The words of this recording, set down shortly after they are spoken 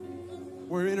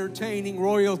We're entertaining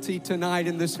royalty tonight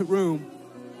in this room.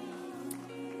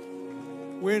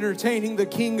 We're entertaining the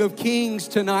King of Kings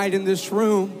tonight in this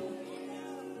room.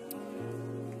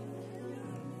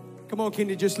 Come on, can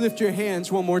you just lift your hands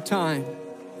one more time?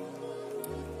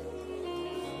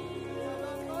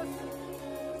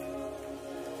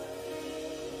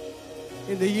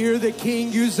 In the year that King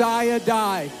Uzziah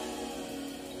died,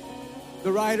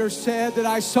 the writer said that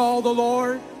I saw the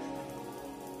Lord.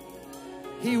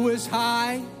 He was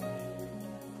high,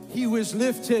 He was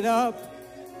lifted up,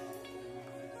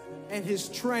 and His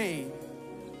train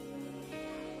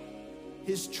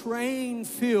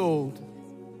filled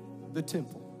the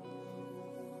temple.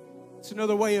 It's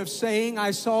another way of saying I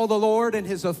saw the Lord and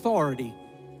His authority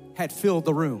had filled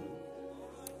the room.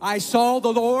 I saw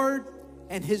the Lord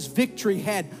and His victory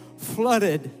had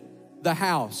flooded the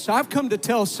house. I've come to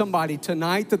tell somebody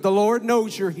tonight that the Lord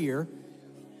knows you're here.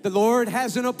 The Lord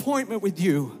has an appointment with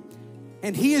you,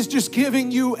 and He is just giving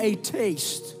you a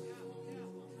taste.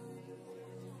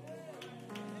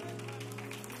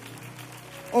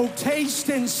 Oh, taste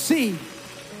and see.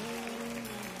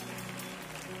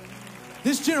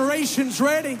 This generation's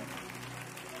ready.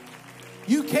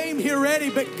 You came here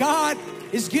ready, but God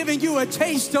is giving you a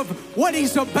taste of what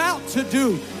He's about to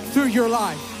do through your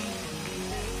life.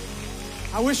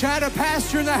 I wish I had a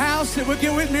pastor in the house that would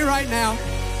get with me right now.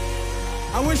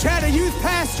 I wish I had a youth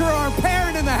pastor or a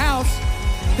parent in the house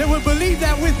that would believe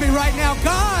that with me right now.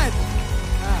 God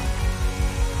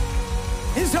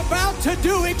is about to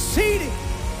do exceeding,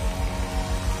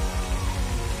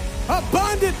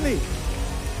 abundantly,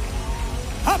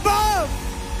 above.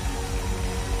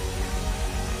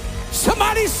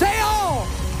 Somebody say all.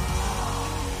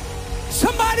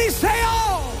 Somebody say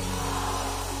all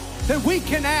that we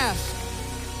can ask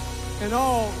and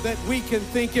all that we can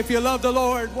think. If you love the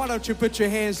Lord, why don't you put your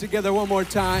hands together one more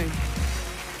time?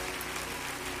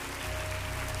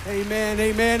 Amen,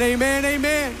 amen, amen,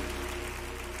 amen.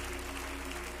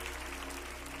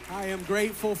 I am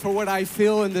grateful for what I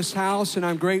feel in this house, and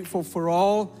I'm grateful for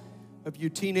all of you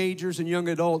teenagers and young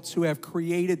adults who have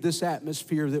created this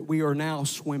atmosphere that we are now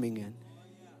swimming in.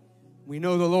 We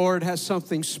know the Lord has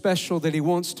something special that He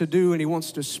wants to do, and He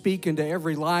wants to speak into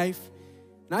every life.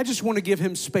 And I just want to give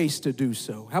Him space to do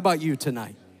so. How about you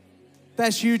tonight? If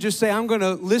that's you, just say, I'm going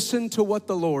to listen to what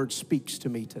the Lord speaks to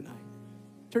me tonight.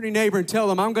 Turn to your neighbor and tell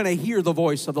them, I'm going to hear the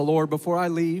voice of the Lord before I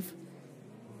leave.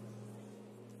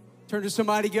 Turn to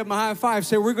somebody, give them a high five.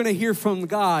 Say, we're going to hear from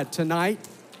God tonight.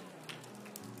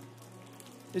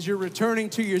 As you're returning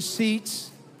to your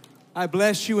seats, I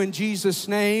bless you in Jesus'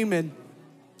 name. And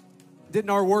didn't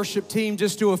our worship team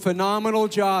just do a phenomenal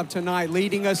job tonight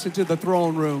leading us into the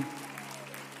throne room?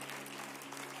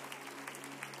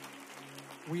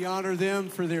 We honor them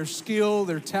for their skill,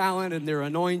 their talent, and their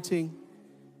anointing.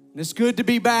 And it's good to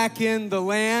be back in the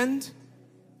land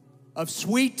of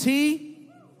sweet tea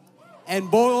and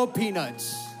boiled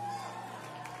peanuts.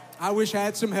 I wish I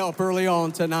had some help early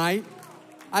on tonight.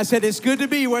 I said it's good to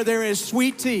be where there is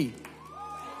sweet tea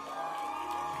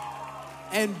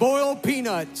and boiled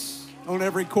peanuts on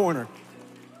every corner.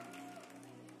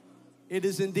 It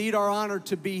is indeed our honor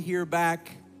to be here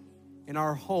back in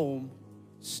our home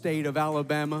state of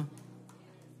Alabama.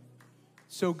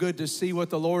 So good to see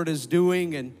what the Lord is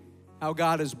doing and how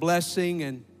God is blessing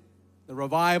and the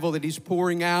revival that He's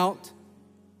pouring out.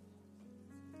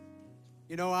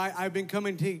 You know, I've been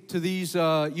coming to these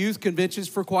youth conventions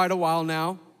for quite a while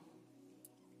now.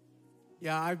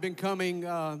 Yeah, I've been coming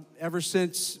ever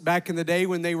since back in the day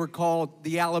when they were called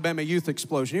the Alabama Youth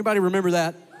Explosion. Anybody remember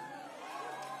that?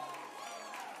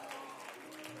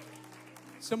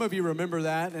 Some of you remember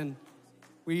that, and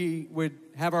we would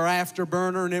have our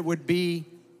afterburner, and it would be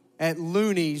at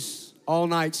Looney's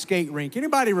all-night skate rink.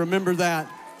 Anybody remember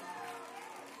that?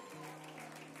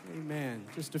 Amen.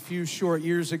 Just a few short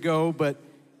years ago, but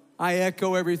I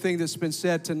echo everything that's been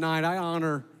said tonight. I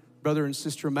honor Brother and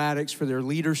Sister Maddox for their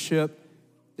leadership,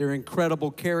 their incredible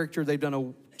character. They've done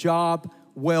a job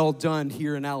well done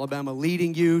here in Alabama,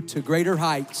 leading you to greater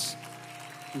heights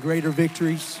and greater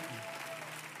victories.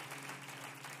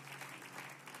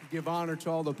 Give honor to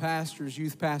all the pastors,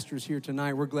 youth pastors here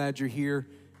tonight. We're glad you're here.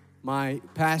 My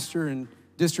pastor and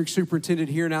district superintendent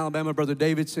here in Alabama, Brother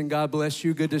Davidson, God bless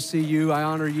you. Good to see you. I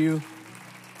honor you.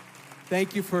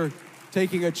 Thank you for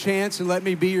taking a chance and let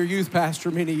me be your youth pastor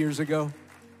many years ago.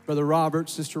 Brother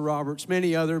Roberts, Sister Roberts,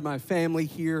 many other, my family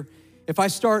here. If I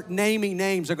start naming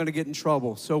names, I'm going to get in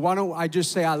trouble. So why don't I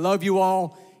just say I love you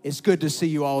all. It's good to see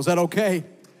you all. Is that okay?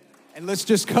 And let's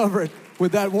just cover it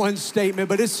with that one statement.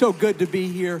 But it's so good to be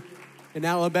here in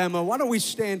Alabama. Why don't we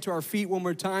stand to our feet one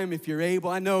more time if you're able?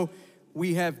 I know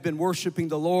We have been worshiping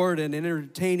the Lord and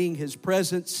entertaining His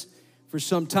presence for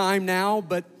some time now,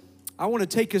 but I want to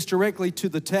take us directly to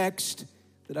the text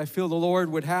that I feel the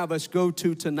Lord would have us go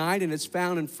to tonight, and it's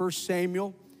found in 1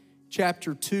 Samuel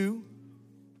chapter 2.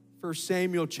 1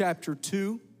 Samuel chapter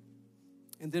 2,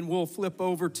 and then we'll flip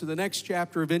over to the next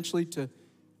chapter eventually to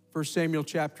 1 Samuel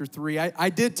chapter 3. I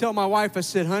did tell my wife, I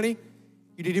said, honey,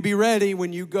 you need to be ready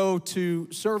when you go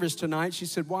to service tonight. She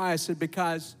said, why? I said,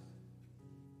 because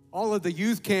all of the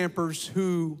youth campers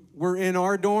who were in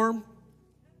our dorm,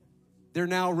 they're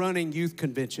now running youth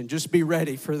convention. Just be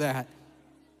ready for that.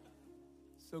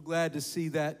 So glad to see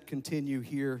that continue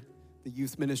here, the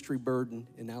youth ministry burden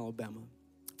in Alabama.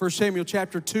 1 Samuel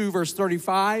chapter 2, verse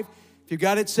 35. If you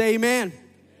got it, say amen.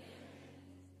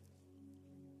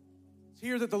 It's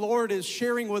here that the Lord is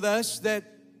sharing with us that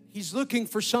He's looking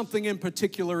for something in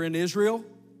particular in Israel.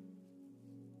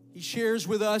 He shares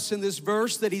with us in this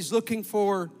verse that He's looking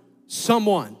for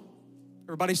someone.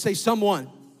 Everybody say someone.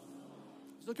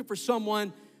 He's looking for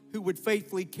someone who would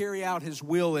faithfully carry out His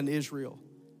will in Israel.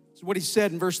 So what He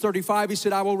said in verse 35, He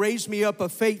said, I will raise me up a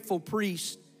faithful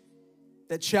priest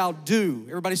that shall do.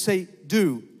 Everybody say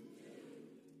do.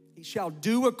 He shall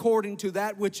do according to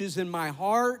that which is in my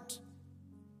heart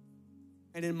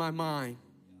and in my mind.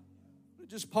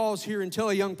 Just pause here and tell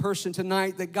a young person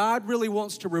tonight that God really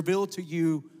wants to reveal to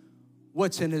you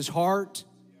what's in His heart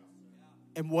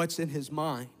and what's in His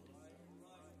mind.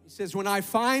 He says, when I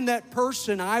find that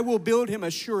person, I will build him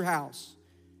a sure house,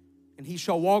 and he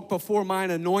shall walk before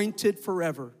mine anointed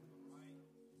forever.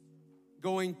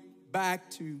 Going back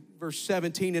to verse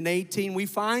 17 and 18, we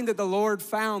find that the Lord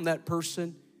found that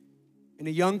person in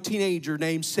a young teenager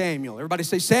named Samuel. Everybody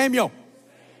say Samuel.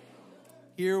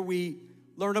 Here we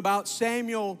learn about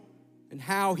Samuel and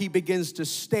how he begins to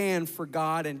stand for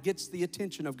God and gets the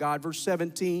attention of God. Verse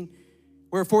 17,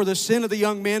 wherefore the sin of the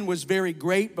young men was very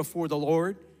great before the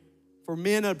Lord, for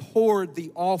men abhorred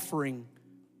the offering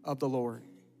of the Lord.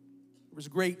 There was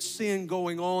great sin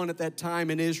going on at that time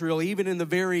in Israel, even in the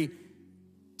very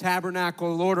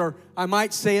tabernacle of the Lord, or I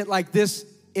might say it like this,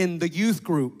 in the youth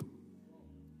group.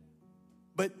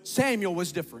 But Samuel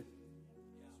was different.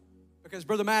 Because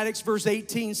Brother Maddox, verse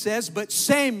 18 says, but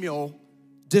Samuel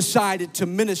decided to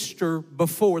minister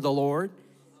before the Lord,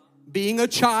 being a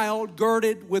child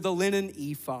girded with a linen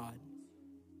ephod.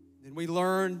 Then we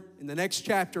learn in the next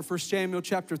chapter, 1 Samuel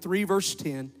chapter 3, verse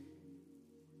 10,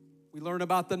 we learn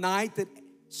about the night that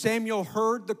Samuel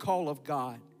heard the call of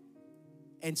God,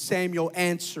 and Samuel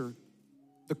answered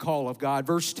the call of God.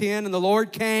 Verse 10, and the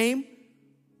Lord came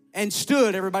and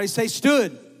stood. Everybody say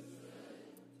stood.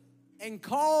 And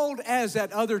called as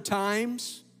at other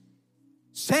times,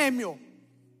 Samuel.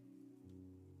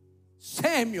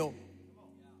 Samuel.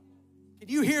 Can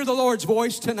you hear the Lord's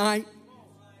voice tonight?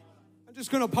 I'm just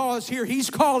going to pause here.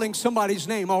 He's calling somebody's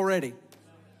name already.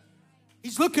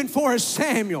 He's looking for a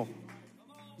Samuel.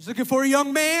 He's looking for a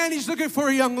young man. He's looking for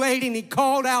a young lady. And he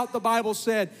called out, the Bible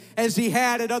said, as he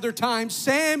had at other times,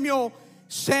 Samuel,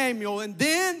 Samuel. And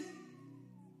then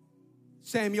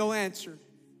Samuel answered.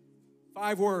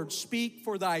 5 words. Speak,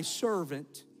 for thy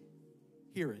servant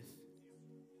heareth.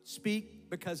 Speak,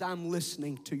 because I'm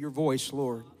listening to your voice,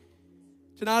 Lord.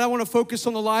 Tonight I want to focus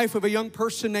on the life of a young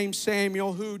person named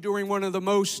Samuel who, during one of the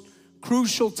most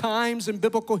crucial times in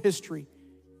biblical history,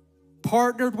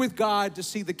 partnered with God to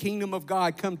see the kingdom of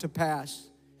God come to pass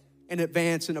and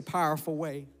advance in a powerful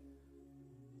way.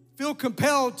 Feel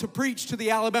compelled to preach to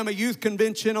the Alabama Youth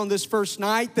Convention on this first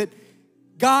night that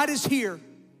God is here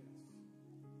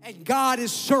and God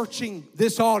is searching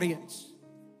this audience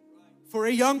for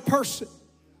a young person,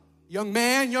 young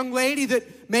man, young lady,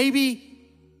 that maybe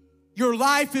your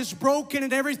life is broken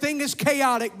and everything is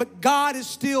chaotic, but God is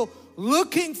still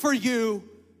looking for you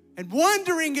and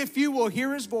wondering if you will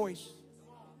hear His voice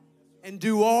and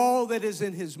do all that is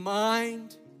in His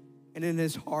mind and in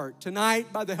His heart.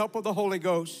 Tonight, by the help of the Holy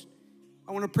Ghost,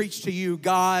 I want to preach to you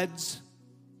God's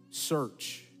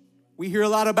search. We hear a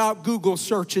lot about Google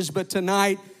searches, but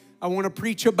tonight I want to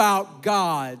preach about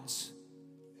God's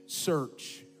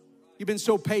search. You've been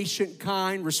so patient,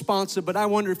 kind, responsive, but I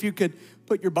wonder if you could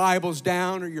put your Bibles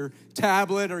down or your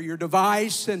tablet or your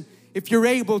device, and if you're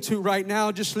able to right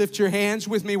now, just lift your hands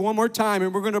with me one more time,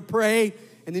 and we're going to pray,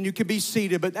 and then you can be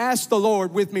seated. But ask the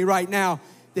Lord with me right now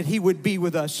that He would be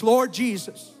with us. Lord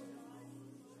Jesus,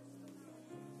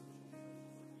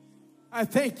 I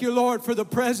thank you, Lord, for the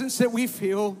presence that we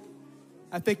feel.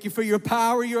 I thank you for your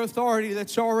power, your authority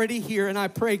that's already here, and I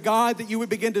pray, God, that you would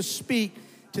begin to speak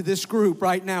to this group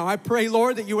right now. I pray,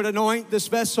 Lord, that you would anoint this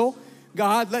vessel.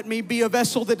 God, let me be a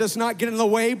vessel that does not get in the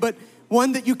way, but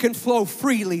one that you can flow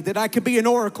freely, that I could be an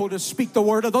oracle to speak the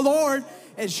word of the Lord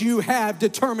as you have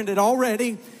determined it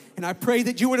already. And I pray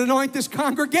that you would anoint this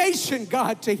congregation,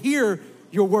 God, to hear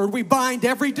your word. We bind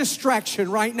every distraction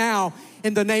right now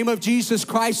in the name of Jesus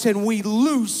Christ, and we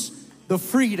loose the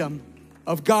freedom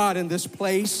of God in this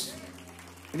place.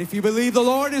 And if you believe the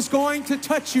Lord is going to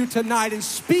touch you tonight and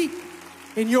speak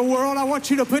in your world, I want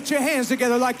you to put your hands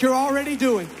together like you're already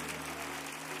doing.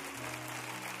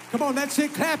 Come on, that's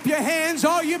it. Clap your hands,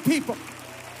 all you people.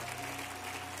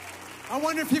 I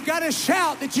wonder if you've got a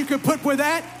shout that you could put with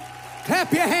that.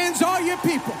 Clap your hands, all you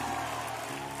people,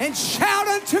 and shout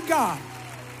unto God.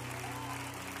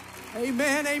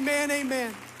 Amen, amen,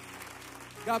 amen.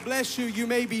 God bless you. You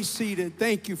may be seated.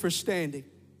 Thank you for standing.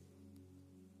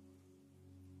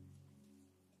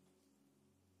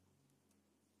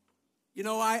 You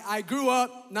know, I grew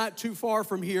up not too far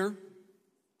from here.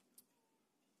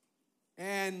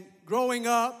 And growing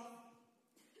up,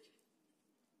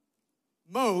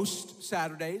 most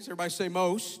Saturdays, everybody say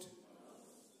most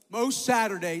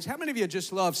Saturdays. How many of you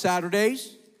just love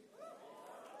Saturdays?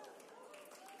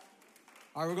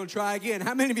 All right, we're going to try again.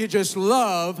 How many of you just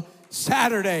love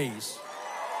Saturdays?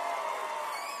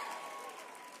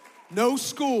 No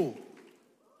school.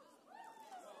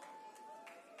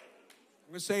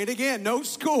 I'm going to say it again. No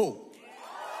school.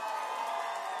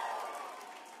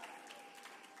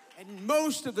 And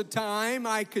most of the time,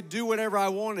 I could do whatever I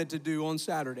wanted to do on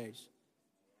Saturdays.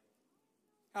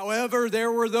 However,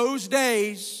 there were those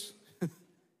days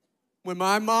when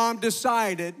my mom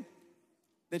decided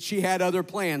that she had other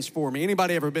plans for me.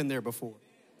 Anybody ever been there before?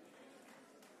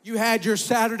 You had your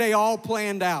Saturday all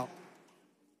planned out.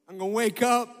 I'm going to wake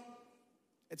up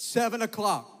at 7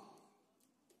 o'clock.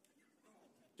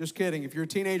 Just kidding. If you're a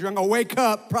teenager, I'm going to wake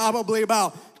up probably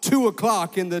about 2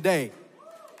 o'clock in the day.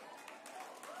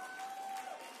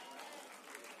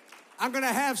 I'm going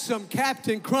to have some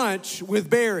Captain Crunch with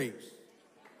berries.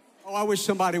 Oh, I wish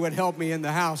somebody would help me in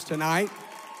the house tonight.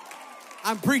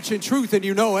 I'm preaching truth and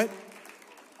you know it.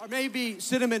 Or maybe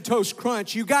Cinnamon Toast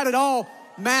Crunch. You got it all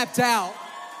mapped out.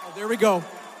 Oh, there we go.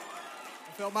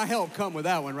 I felt my help come with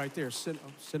that one right there.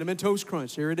 Cinnamon Toast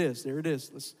Crunch. There it is. There it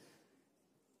is.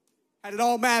 Had it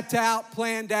all mapped out,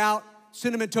 planned out.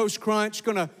 Cinnamon Toast Crunch.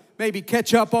 Going to maybe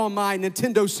catch up on my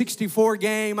Nintendo 64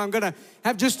 game. I'm going to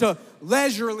have just a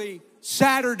leisurely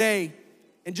Saturday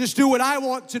and just do what I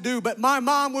want to do. But my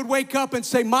mom would wake up and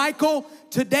say, Michael,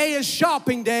 today is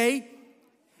shopping day,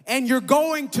 and you're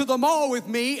going to the mall with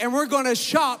me, and we're going to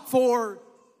shop for,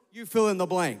 you fill in the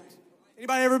blank.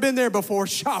 Anybody ever been there before?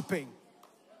 Shopping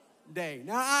day.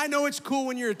 Now, I know it's cool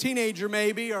when you're a teenager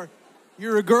maybe, or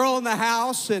you're a girl in the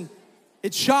house, and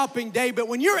it's shopping day. But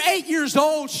when you're 8 years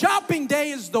old, shopping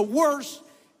day is the worst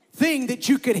thing that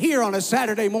you could hear on a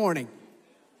Saturday morning.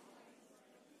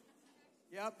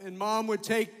 Yep, and Mom would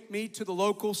take me to the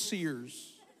local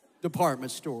Sears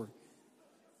department store.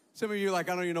 Some of you are like,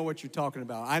 I don't even know what you're talking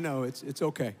about. I know, it's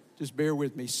okay. Just bear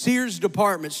with me. Sears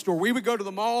department store. We would go to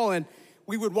the mall and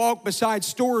we would walk beside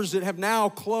stores that have now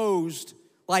closed,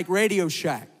 like Radio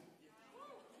Shack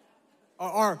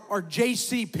or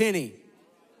J.C. Penney.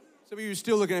 Some of you are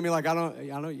still looking at me like, I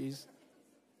don't.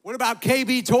 What about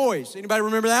KB Toys? Anybody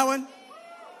remember that one?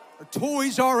 Or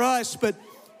Toys R Us. But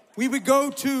we would go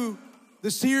to the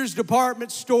Sears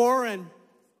department store, and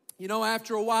you know,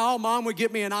 after a while, Mom would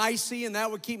get me an icy, and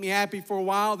that would keep me happy for a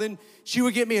while. Then she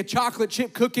would get me a chocolate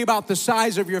chip cookie about the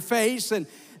size of your face, and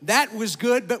that was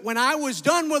good. But when I was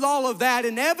done with all of that,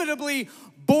 inevitably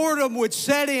boredom would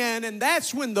set in, and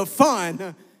that's when the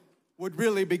fun would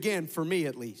really begin, for me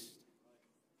at least.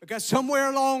 Because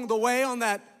somewhere along the way on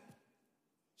that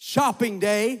shopping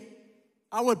day,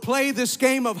 I would play this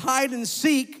game of hide and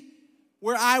seek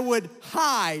where I would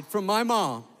hide from my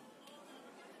mom.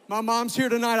 My mom's here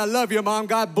tonight. I love you, Mom.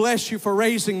 God bless you for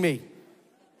raising me.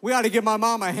 We ought to give my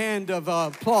mom a hand of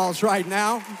applause right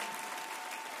now.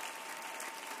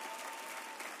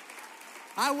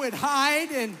 I would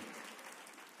hide, and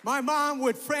my mom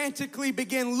would frantically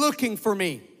begin looking for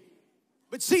me.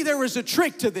 But see, there was a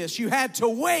trick to this. You had to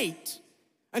wait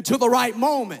until the right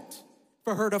moment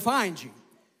for her to find you.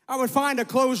 I would find a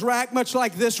clothes rack much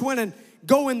like this one and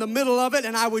go in the middle of it,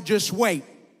 and I would just wait.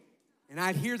 And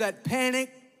I'd hear that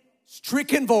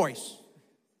panic-stricken voice.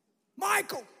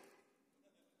 Michael,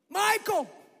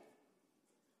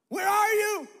 where are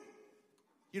you?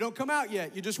 You don't come out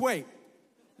yet. You just wait.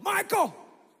 Michael,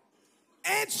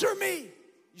 answer me.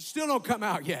 You still don't come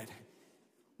out yet.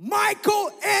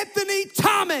 Michael Anthony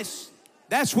Thomas.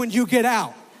 That's when you get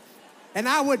out. And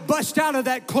I would bust out of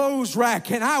that clothes rack,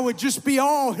 and I would just be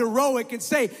all heroic and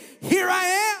say, here I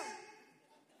am.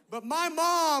 But my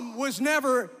mom was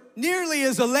never nearly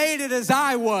as elated as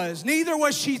I was. Neither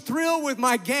was she thrilled with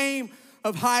my game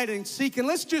of hide and seek. And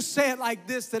let's just say it like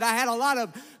this, that I had a lot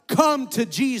of come to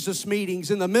Jesus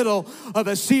meetings in the middle of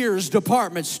a Sears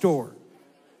department store.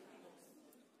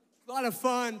 A lot of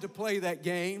fun to play that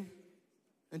game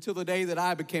until the day that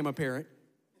I became a parent.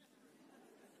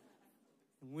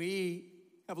 We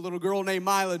have a little girl named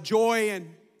Mila Joy,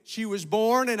 and she was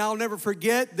born, and I'll never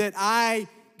forget that I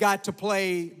got to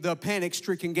play the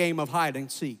panic-stricken game of hide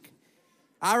and seek.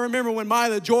 I remember when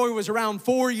Mila Joy was around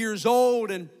 4 years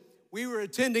old, and we were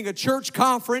attending a church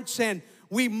conference, and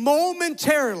we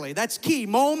momentarily, that's key,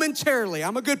 momentarily,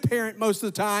 I'm a good parent most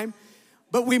of the time,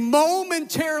 but we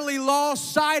momentarily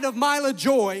lost sight of Mila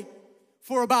Joy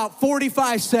for about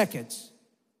 45 seconds.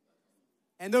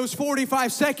 And those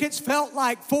 45 seconds felt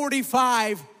like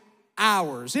 45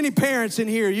 hours. Any parents in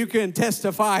here, you can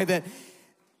testify that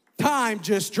time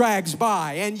just drags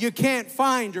by and you can't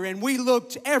find her. And we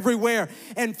looked everywhere.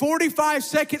 And 45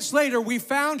 seconds later, we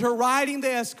found her riding the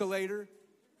escalator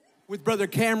with Brother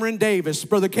Cameron Davis.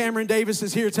 Brother Cameron Davis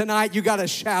is here tonight. You got a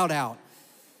shout out.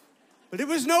 But it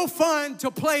was no fun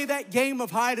to play that game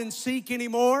of hide and seek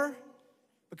anymore,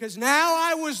 because now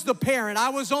I was the parent. I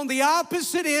was on the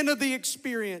opposite end of the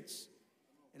experience.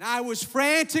 And I was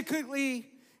frantically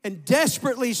and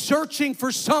desperately searching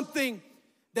for something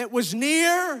that was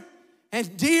near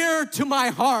and dear to my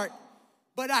heart,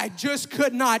 but I just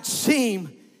could not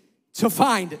seem to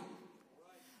find it.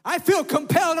 I feel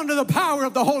compelled under the power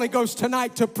of the Holy Ghost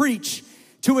tonight to preach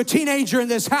to a teenager in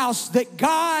this house that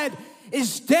God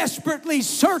is desperately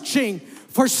searching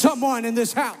for someone in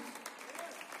this house.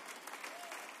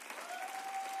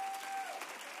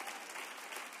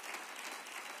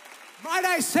 Might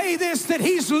I say this, that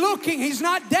he's looking, he's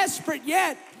not desperate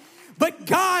yet, but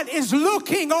God is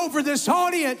looking over this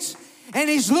audience, and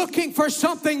he's looking for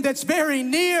something that's very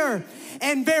near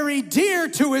and very dear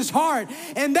to his heart.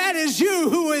 And that is you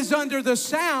who is under the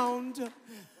sound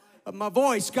of my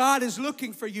voice. God is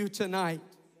looking for you tonight.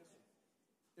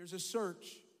 There's a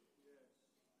search.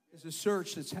 There's a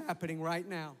search that's happening right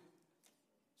now.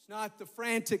 It's not the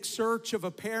frantic search of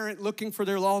a parent looking for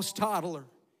their lost toddler.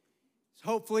 It's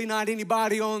hopefully not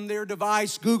anybody on their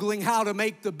device Googling how to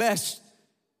make the best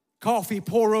coffee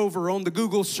pour over on the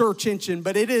Google search engine,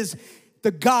 but it is the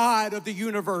God of the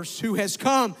universe who has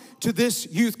come to this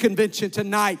youth convention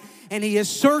tonight, and he is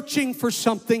searching for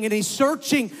something, and he's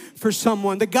searching for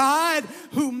someone. The God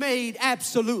who made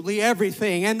absolutely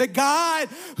everything, and the God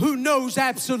who knows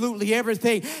absolutely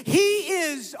everything. He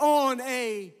is on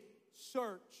a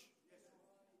search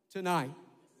tonight.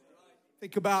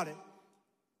 Think about it.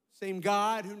 Same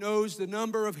God who knows the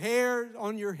number of hairs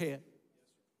on your head,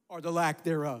 or the lack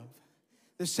thereof.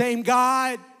 The same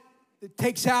God that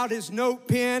takes out his note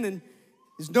pen and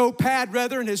his notepad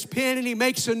rather, and his pen, and he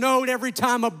makes a note every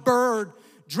time a bird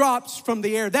drops from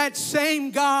the air. That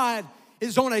same God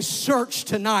is on a search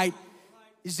tonight.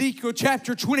 Ezekiel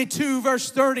chapter 22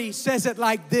 verse 30 says it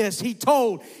like this. He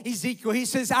told Ezekiel, he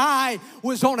says, I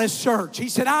was on a search. He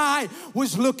said, I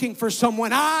was looking for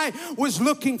someone. I was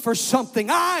looking for something.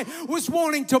 I was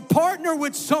wanting to partner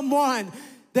with someone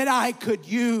that I could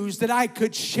use, that I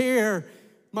could share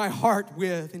my heart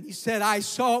with. And he said, I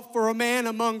sought for a man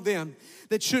among them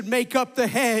that should make up the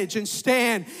hedge and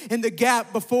stand in the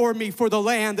gap before me for the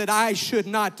land, that I should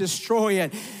not destroy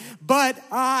it. But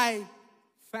I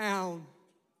found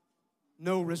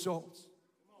no results.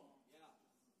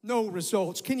 No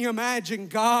results. Can you imagine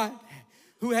God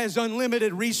who has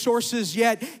unlimited resources,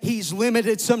 yet he's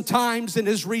limited sometimes in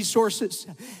his resources?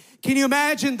 Can you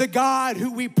imagine the God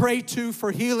who we pray to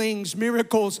for healings,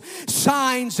 miracles,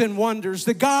 signs, and wonders?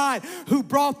 The God who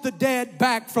brought the dead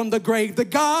back from the grave. The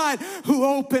God who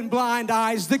opened blind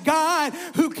eyes. The God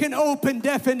who can open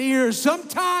deafened ears.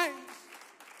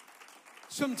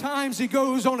 Sometimes he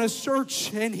goes on a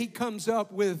search and he comes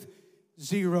up with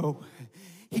zero.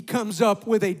 He comes up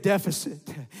with a deficit.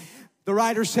 The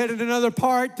writer said in another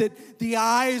part that the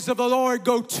eyes of the Lord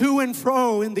go to and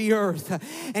fro in the earth,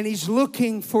 and he's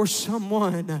looking for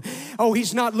someone. Oh,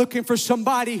 he's not looking for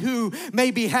somebody who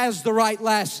maybe has the right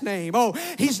last name. Oh,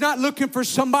 he's not looking for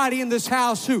somebody in this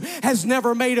house who has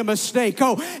never made a mistake.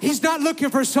 Oh, he's not looking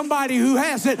for somebody who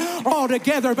has it all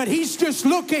together, but he's just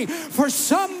looking for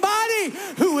somebody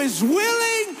who is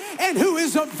willing and who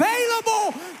is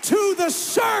available to the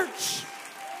search.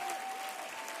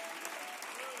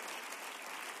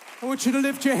 I want you to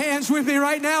lift your hands with me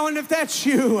right now, and if that's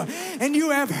you, and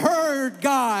you have heard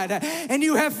God, and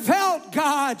you have felt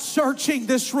God searching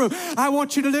this room, I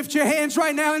want you to lift your hands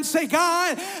right now and say,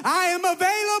 God, I am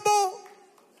available.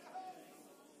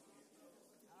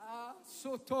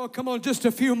 Come on, just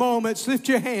a few moments. Lift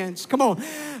your hands. Come on.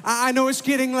 I know it's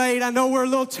getting late. I know we're a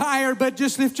little tired, but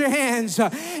just lift your hands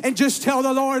and just tell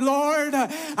the Lord, Lord,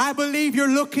 I believe you're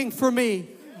looking for me.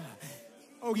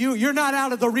 Oh, you're not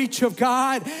out of the reach of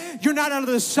God. You're not out of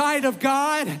the sight of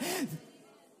God.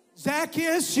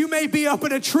 Zacchaeus, you may be up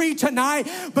in a tree tonight,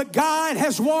 but God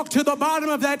has walked to the bottom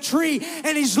of that tree,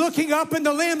 and he's looking up in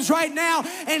the limbs right now,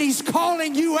 and he's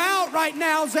calling you out right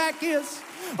now, Zacchaeus.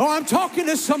 Oh, I'm talking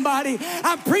to somebody.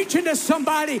 I'm preaching to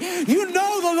somebody. You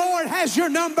know the Lord has your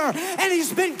number, and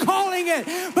he's been calling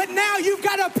it, but now you've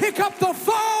got to pick up the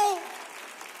phone.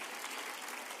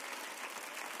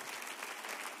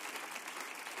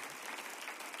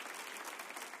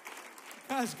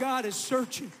 Because God is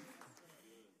searching.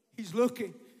 He's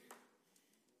looking.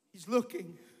 He's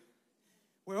looking.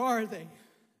 Where are they?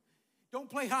 Don't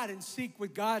play hide and seek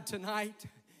with God tonight.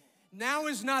 Now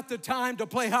is not the time to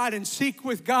play hide and seek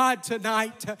with God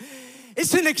tonight.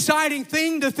 It's an exciting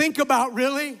thing to think about,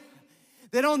 really.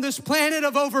 That on this planet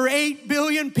of over 8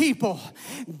 billion people,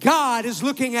 God is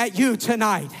looking at you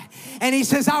tonight. And he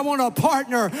says, I want to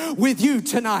partner with you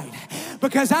tonight.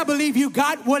 Because I believe you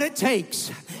got what it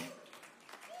takes.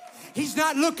 He's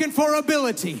not looking for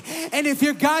ability. And if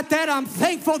you got that, I'm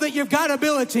thankful that you've got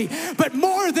ability. But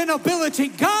more than ability,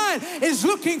 God is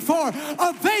looking for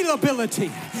availability.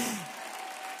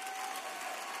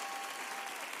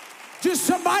 Just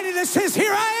somebody that says,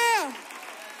 here I am.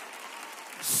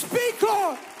 Speak,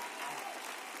 Lord.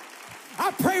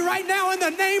 I pray right now in the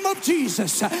name of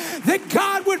Jesus that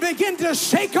God would begin to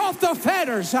shake off the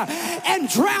fetters and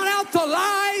drown out the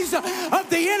lies of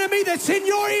the enemy that's in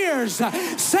your ears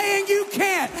saying you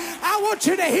can't. I want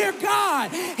you to hear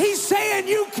God. He's saying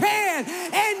you can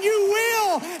and you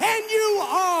will and you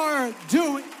are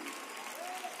doing.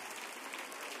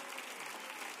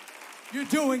 You're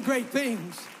doing great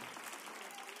things.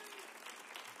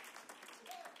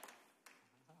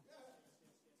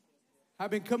 I've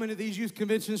been coming to these youth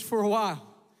conventions for a while,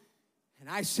 and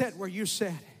I sat where you sat.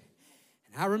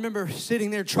 And I remember sitting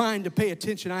there trying to pay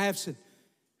attention. I have some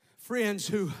friends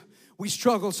who we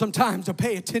struggle sometimes to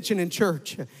pay attention in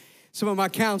church. Some of my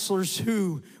counselors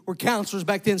who were counselors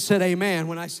back then said amen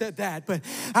when I said that. But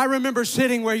I remember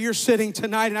sitting where you're sitting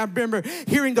tonight, and I remember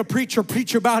hearing the preacher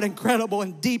preach about incredible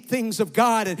and deep things of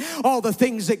God and all the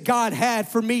things that God had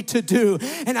for me to do.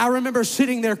 And I remember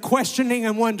sitting there questioning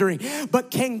and wondering,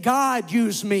 but can God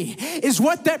use me? Is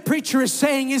what that preacher is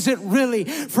saying, is it really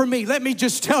for me? Let me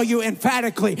just tell you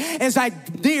emphatically, as I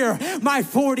near my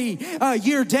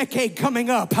 40-year decade coming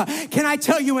up, can I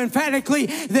tell you emphatically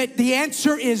that the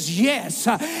answer is yes,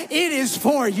 it is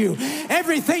for you.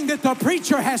 Everything that the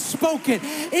preacher has spoken,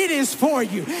 it is for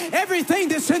you. Everything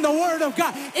that's in the Word of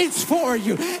God, it's for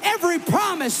you. Every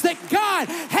promise that God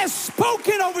has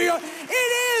spoken over you,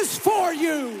 it is for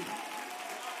you.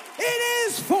 It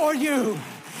is for you.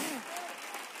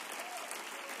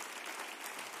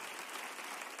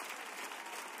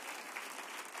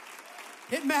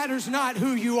 It matters not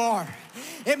who you are.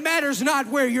 It matters not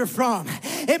where you're from.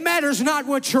 It matters not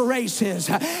what your race is.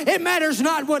 It matters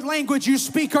not what language you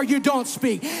speak or you don't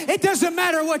speak. It doesn't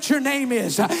matter what your name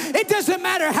is. It doesn't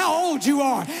matter how old you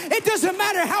are. It doesn't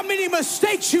matter how many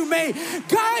mistakes you made.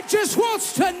 God just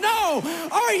wants to know,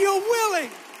 are you willing?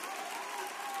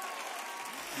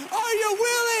 Are you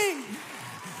willing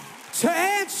to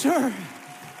answer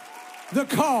the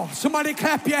call? Somebody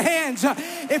clap your hands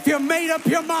if you made up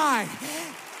your mind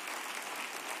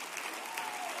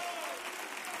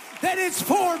that it's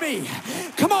for me.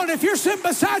 Come on, if you're sitting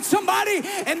beside somebody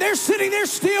and they're sitting there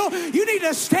still, you need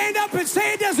to stand up and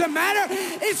say, it doesn't matter.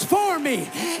 It's for me.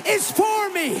 It's for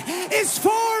me. It's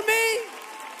for me.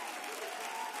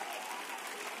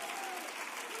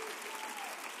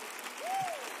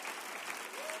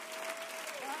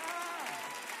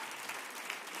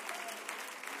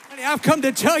 I've come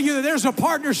to tell you that there's a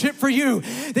partnership for you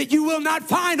that you will not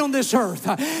find on this earth.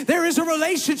 There is a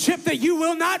relationship that you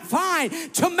will not find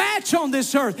to match on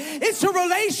this earth. It's a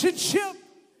relationship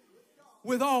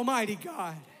with Almighty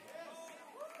God.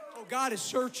 Oh, God is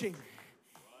searching,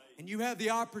 and you have the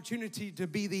opportunity to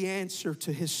be the answer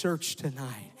to his search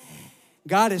tonight.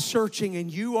 God is searching,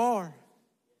 and you are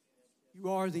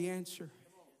the answer.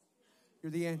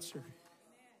 You're the answer.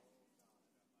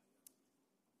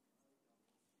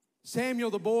 Samuel,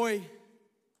 the boy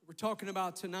we're talking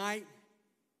about tonight,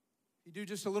 if you do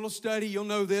just a little study, you'll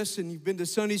know this, and you've been to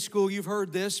Sunday school, you've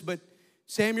heard this, but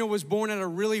Samuel was born at a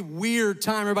really weird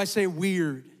time. Everybody say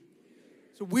weird.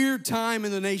 It's a weird time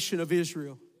in the nation of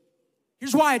Israel.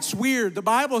 Here's why it's weird. The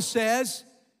Bible says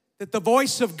that the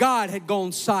voice of God had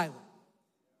gone silent,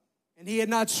 and he had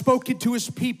not spoken to his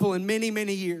people in many,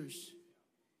 many years.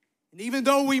 And even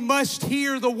though we must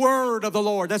hear the word of the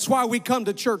Lord, that's why we come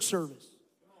to church service.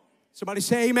 Somebody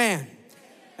say amen.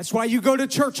 That's why you go to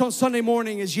church on Sunday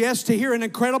morning, is yes, to hear an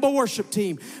incredible worship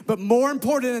team. But more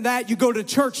important than that, you go to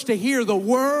church to hear the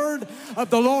word of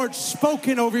the Lord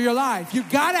spoken over your life. You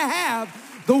got to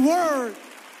have the word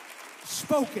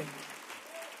spoken.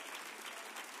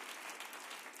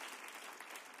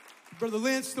 Brother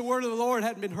Lentz, the word of the Lord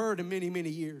hadn't been heard in many, many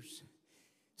years.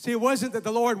 See, it wasn't that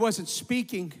the Lord wasn't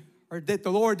speaking, or that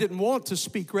the Lord didn't want to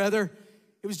speak, rather.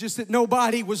 It was just that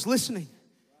nobody was listening.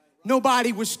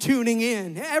 Nobody was tuning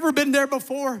in. Ever been there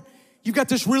before? You got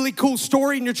this really cool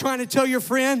story and you're trying to tell your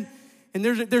friend, and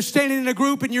they're standing in a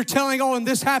group and you're telling, oh, and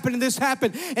this happened, and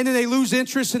then they lose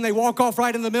interest and they walk off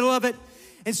right in the middle of it.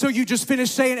 And so you just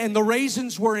finished saying, and the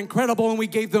raisins were incredible and we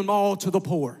gave them all to the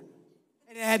poor.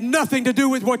 And it had nothing to do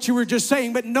with what you were just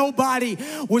saying, but nobody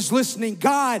was listening.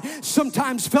 God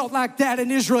sometimes felt like that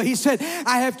in Israel. He said,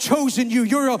 I have chosen you.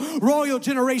 You're a royal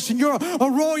generation. You're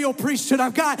a royal priesthood.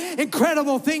 I've got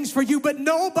incredible things for you, but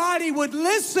nobody would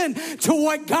listen to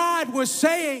what God was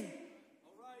saying.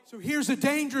 So here's the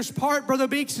dangerous part, Brother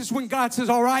Beeks, is when God says,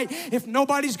 all right, if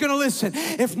nobody's going to listen,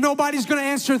 if nobody's going to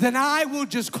answer, then I will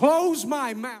just close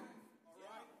my mouth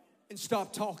and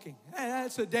stop talking.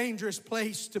 That's a dangerous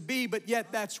place to be, but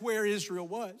yet that's where Israel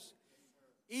was.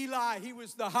 Eli, he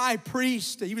was the high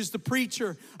priest. He was the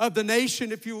preacher of the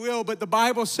nation, if you will. But the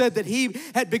Bible said that he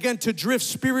had begun to drift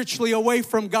spiritually away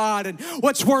from God. And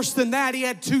what's worse than that, he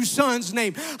had two sons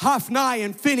named Hophni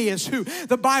and Phinehas, who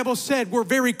the Bible said were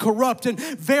very corrupt and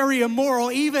very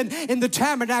immoral. Even in the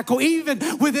tabernacle, even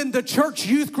within the church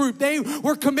youth group, they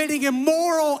were committing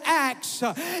immoral acts.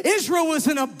 Israel was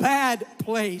in a bad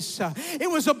place.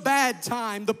 It was a bad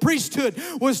time. The priesthood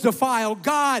was defiled.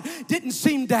 God didn't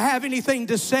seem to have anything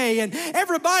to say, and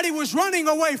everybody was running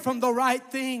away from the right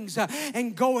things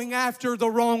and going after the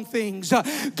wrong things.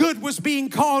 Good was being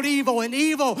called evil, and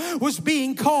evil was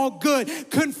being called good.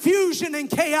 Confusion and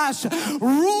chaos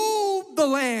ruled the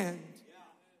land.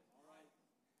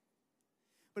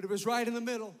 But it was right in the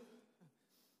middle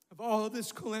of all of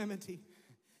this calamity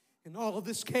and all of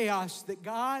this chaos that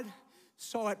God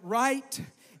saw it right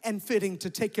and fitting to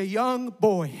take a young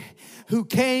boy who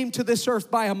came to this earth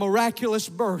by a miraculous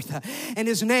birth, and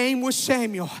his name was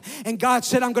Samuel. And God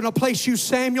said, I'm going to place you,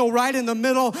 Samuel, right in the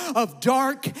middle of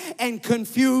dark and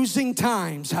confusing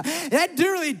times. That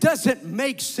really doesn't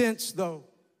make sense, though.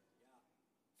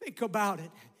 Think about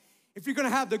it. If you're going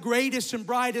to have the greatest and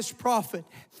brightest prophet,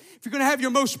 if you're going to have your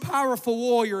most powerful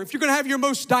warrior, if you're going to have your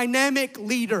most dynamic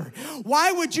leader,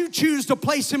 why would you choose to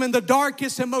place him in the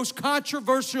darkest and most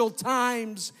controversial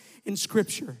times in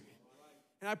Scripture?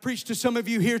 And I preach to some of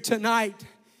you here tonight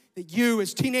that you,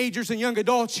 as teenagers and young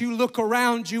adults, you look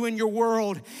around you in your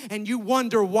world and you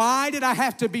wonder, why did I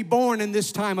have to be born in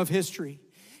this time of history?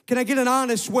 Can I get an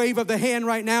honest wave of the hand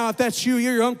right now if that's you,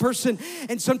 you're a young person,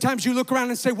 and sometimes you look around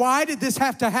and say, why did this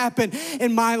have to happen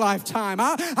in my lifetime?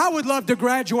 I would love to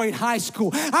graduate high school.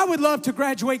 I would love to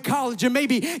graduate college and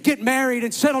maybe get married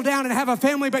and settle down and have a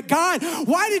family. But God,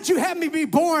 why did you have me be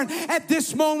born at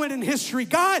this moment in history?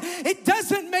 God, it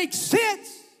doesn't make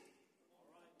sense.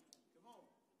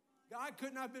 God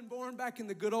couldn't have been born back in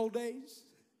the good old days.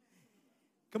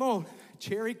 Come on,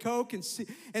 Cherry Coke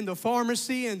and the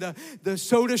pharmacy and the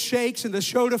soda shakes and the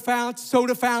soda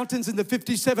fountains and the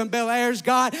 57 Bel Airs.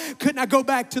 God, couldn't I go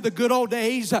back to the good old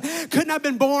days? Couldn't I have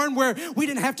been born where we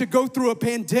didn't have to go through a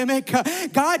pandemic?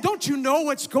 God, don't you know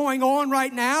what's going on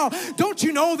right now? Don't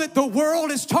you know that the world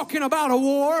is talking about a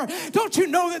war? Don't you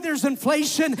know that there's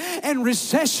inflation and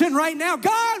recession right now?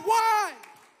 God, why?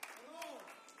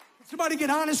 Somebody get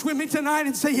honest with me tonight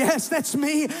and say, yes, that's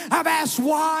me. I've asked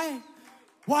why.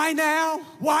 Why now?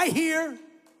 Why here?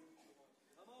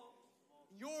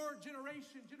 Your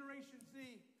generation, Generation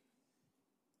Z,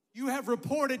 you have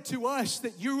reported to us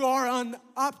that you are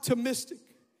unoptimistic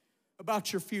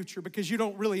about your future because you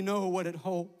don't really know what it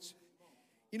holds.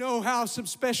 You know how some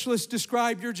specialists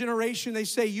describe your generation? They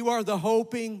say you are the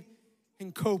hoping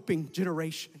and coping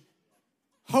generation.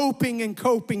 Hoping and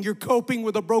coping. You're coping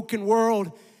with a broken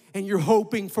world and you're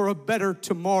hoping for a better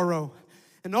tomorrow.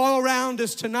 And all around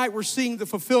us tonight, we're seeing the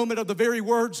fulfillment of the very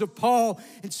words of Paul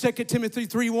in 2 Timothy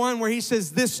 3:1, where he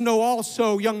says, this know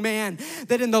also, young man,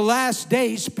 that in the last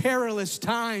days perilous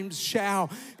times shall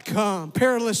come.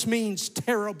 Perilous means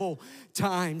terrible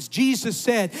times. Jesus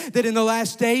said that in the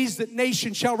last days that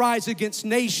nation shall rise against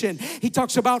nation. He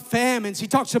talks about famines. He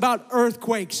talks about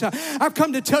earthquakes. I've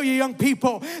come to tell you, young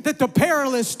people, that the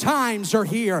perilous times are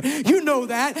here. You know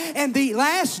that. And the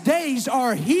last days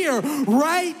are here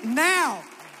right now.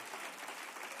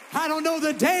 I don't know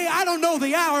the day, I don't know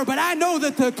the hour, but I know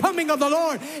that the coming of the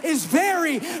Lord is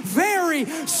very, very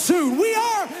soon. We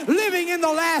are living in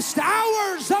the last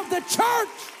hours of the church.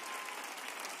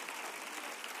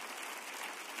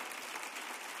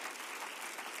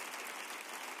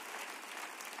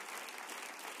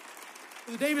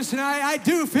 Brother Davis and I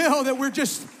do feel that we're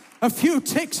just a few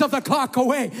ticks of the clock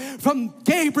away from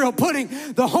Gabriel putting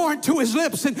the horn to his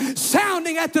lips and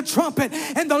sounding at the trumpet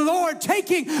and the Lord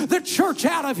taking the church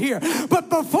out of here. But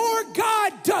before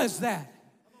God does that,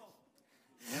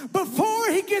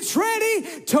 before he gets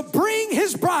ready to bring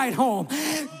his bride home,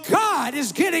 God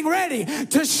is getting ready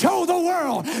to show the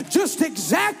world just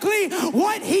exactly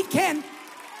what he can.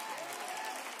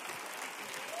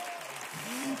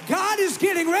 God is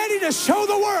getting ready to show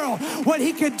the world what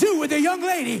he could do with a young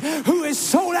lady who is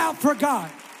sold out for God.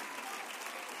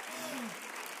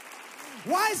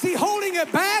 Why is he holding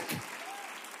it back?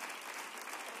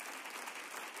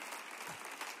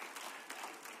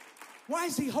 Why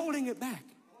is he holding it back?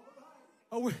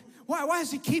 Why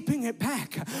is he keeping it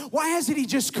back? Why hasn't he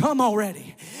just come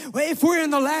already? If we're in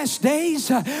the last days,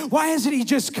 why hasn't he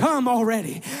just come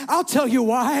already? I'll tell you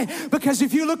why. Because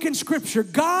if you look in Scripture,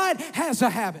 God has a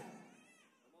habit.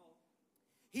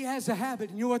 He has a habit.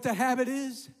 And you know what the habit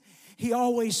is? He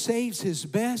always saves his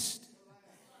best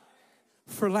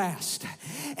for last.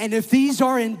 And if these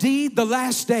are indeed the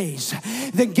last days,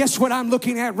 then guess what I'm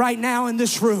looking at right now in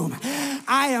this room?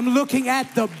 I am looking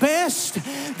at the best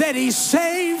that he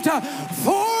saved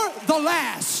for the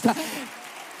last.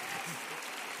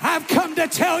 I've come to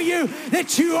tell you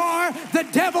that you are the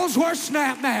devil's worst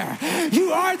nightmare.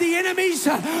 You are the enemy's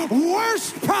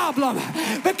worst problem,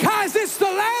 because it's the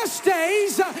last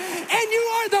days and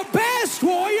you are the best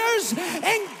warriors.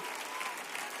 And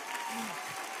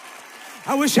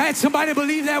I wish I had somebody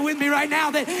believe that with me right now,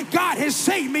 that God has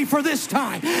saved me for this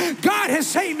time. God has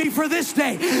saved me for this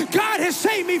day. God has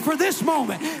saved me for this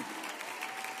moment.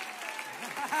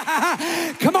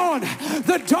 Come on,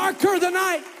 the darker the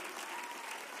night,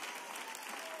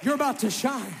 you're about to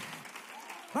shine.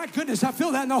 My goodness, I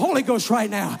feel that in the Holy Ghost right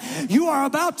now. You are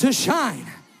about to shine.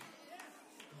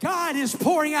 God is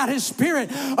pouring out his Spirit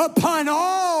upon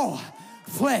all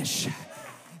flesh.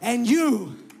 And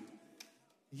you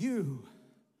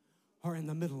are in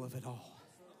the middle of it all.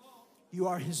 You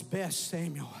are his best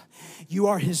Samuel. You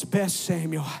are his best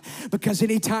Samuel. Because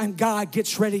anytime God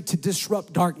gets ready to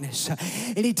disrupt darkness,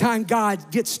 anytime God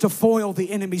gets to foil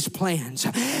the enemy's plans,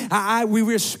 we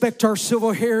respect our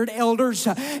silver-haired elders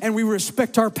and we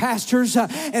respect our pastors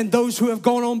and those who have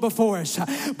gone on before us.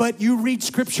 But you read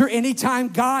Scripture, anytime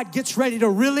God gets ready to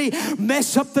really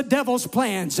mess up the devil's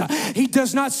plans, he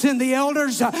does not send the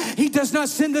elders, he does not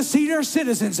send the senior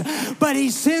citizens, but he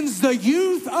sends the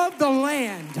youth of the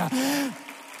land.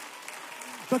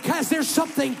 Because there's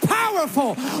something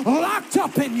powerful locked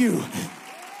up in you.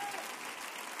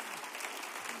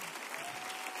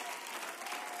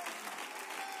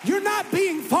 You're not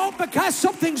being fought because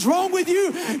something's wrong with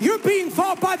you. You're being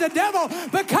fought by the devil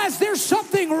because there's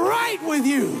something right with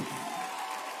you.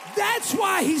 That's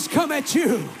why he's come at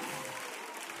you.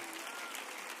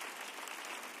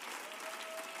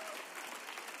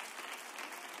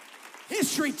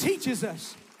 History teaches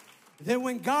us that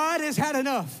when God has had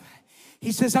enough,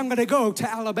 he says, I'm going to go to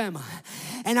Alabama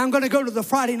and I'm going to go to the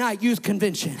Friday night youth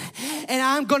convention and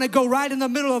I'm going to go right in the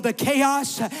middle of the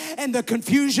chaos and the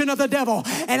confusion of the devil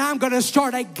and I'm going to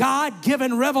start a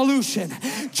God-given revolution.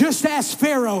 Just as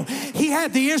Pharaoh, he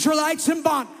had the Israelites in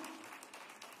bondage.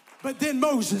 But then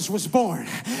Moses was born.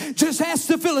 Just ask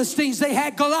the Philistines, they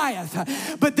had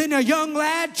Goliath. But then a young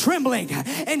lad, trembling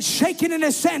and shaking in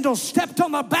his sandals, stepped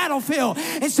on the battlefield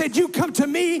and said, you come to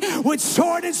me with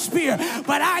sword and spear,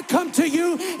 but I come to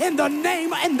you in the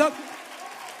name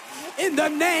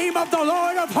of the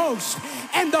Lord of hosts.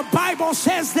 And the Bible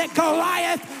says that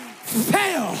Goliath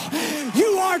fell.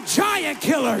 You are giant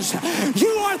killers. You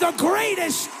are the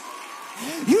greatest.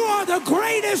 You are the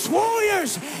greatest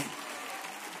warriors.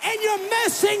 And you're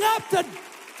messing up the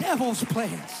devil's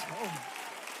plans. Oh.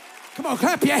 Come on,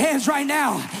 clap your hands right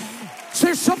now.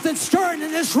 There's something stirring in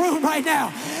this room right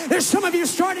now. There's some of you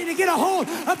starting to get a hold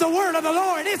of the word of the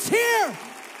Lord. It's here.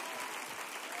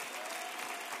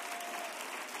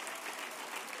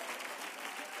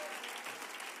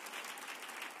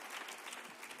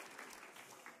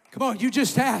 Come on, you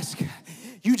just ask.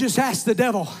 You just ask the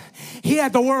devil He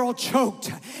had the world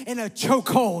choked in a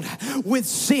chokehold with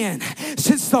sin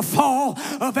since the fall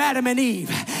of Adam and Eve.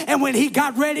 And when he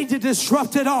got ready to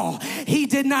disrupt it all, he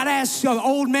did not ask an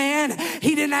old man,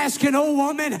 he didn't ask an old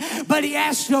woman, but he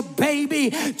asked a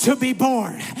baby to be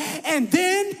born. And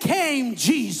then came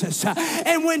Jesus.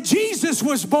 And when Jesus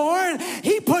was born,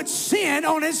 he put sin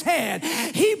on his head.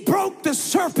 He broke the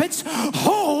serpent's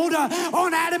hold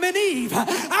on Adam and Eve.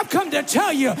 I've come to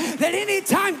tell you that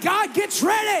anytime God gets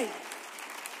ready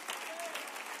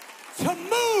to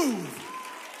move,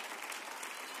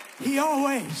 he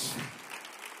always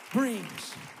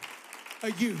brings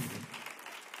a youth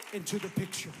into the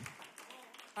picture.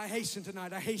 I hasten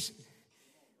tonight.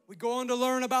 We go on to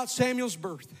learn about Samuel's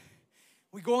birth.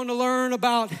 We go on to learn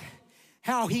about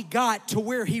how he got to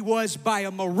where he was by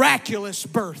a miraculous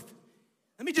birth.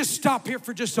 Let me just stop here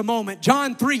for just a moment.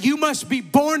 John 3, you must be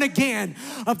born again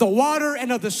of the water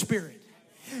and of the Spirit.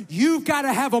 You've got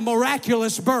to have a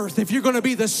miraculous birth if you're going to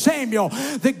be the Samuel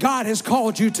that God has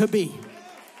called you to be.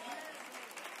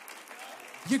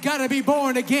 You got to be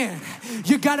born again.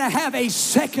 You got to have a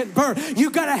second birth.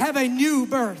 You got to have a new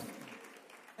birth.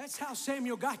 That's how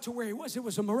Samuel got to where he was. It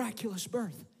was a miraculous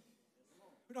birth.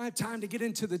 We don't have time to get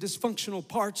into the dysfunctional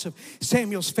parts of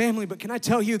Samuel's family, but can I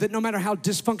tell you that no matter how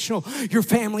dysfunctional your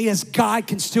family is, God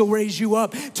can still raise you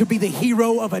up to be the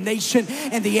hero of a nation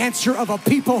and the answer of a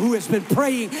people who has been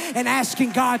praying and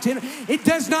asking God to. It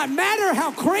does not matter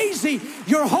how crazy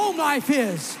your home life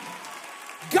is.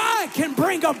 God can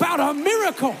bring about a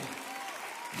miracle.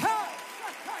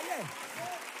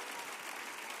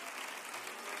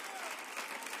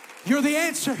 You're the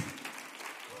answer.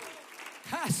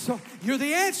 You're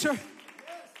the answer.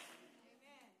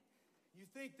 You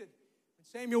think that when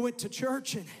Samuel went to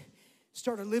church and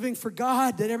started living for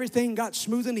God, that everything got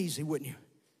smooth and easy, wouldn't you?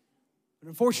 But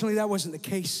unfortunately, that wasn't the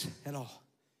case at all.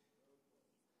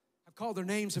 I've called their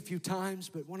names a few times,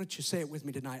 but why don't you say it with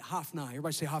me tonight? Hophni.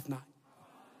 Everybody say Hophni.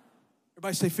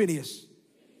 Everybody say Phinehas.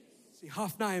 See,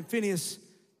 Hophni and Phinehas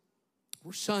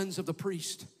were sons of the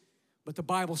priest, but the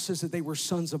Bible says that they were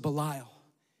sons of Belial.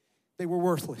 They were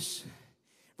worthless.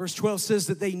 Verse 12 says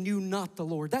that they knew not the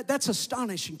Lord. That's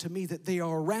astonishing to me that they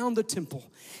are around the temple.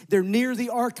 They're near the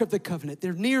Ark of the Covenant.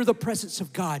 They're near the presence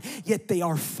of God, yet they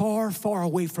are far, far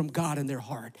away from God in their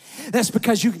heart. That's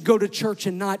because you can go to church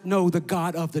and not know the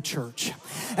God of the church.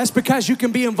 That's because you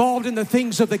can be involved in the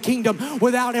things of the kingdom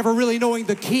without ever really knowing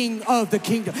the King of the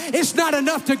kingdom. It's not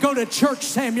enough to go to church,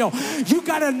 Samuel. You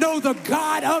got to know the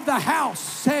God of the house,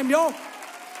 Samuel.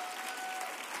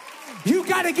 You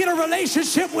got to get a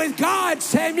relationship with God,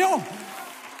 Samuel.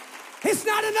 It's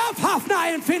not enough, Hophni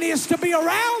and Phinehas, to be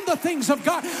around the things of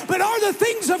God, but are the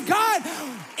things of God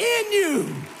in you?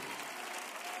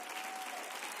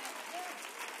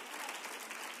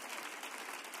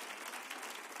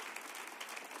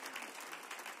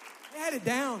 They had it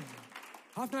down.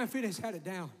 Hophni and Phinehas had it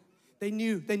down. They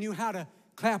knew how to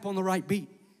clap on the right beat.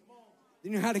 They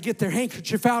knew how to get their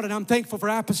handkerchief out, and I'm thankful for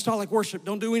apostolic worship.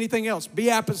 Don't do anything else. Be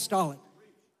apostolic.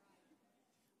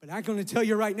 But I'm going to tell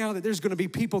you right now that there's going to be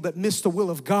people that miss the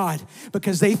will of God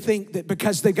because they think that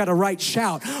because they got a right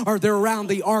shout or they're around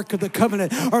the Ark of the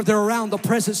Covenant or they're around the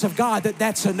presence of God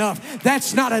that's enough.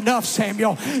 That's not enough,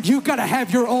 Samuel. You got to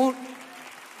have your own.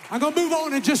 I'm going to move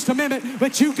on in just a minute,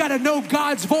 but you've got to know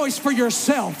God's voice for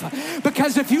yourself.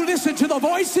 Because if you listen to the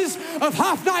voices of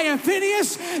Hophni and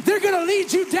Phinehas, they're going to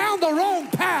lead you down the wrong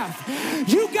path.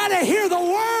 You got to hear the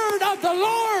word of the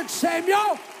Lord,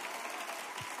 Samuel.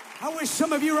 I wish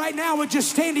some of you right now would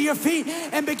just stand to your feet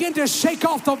and begin to shake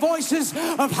off the voices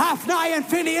of Hophni and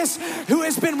Phinehas who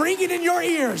has been ringing in your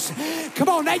ears. Come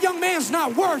on, that young man's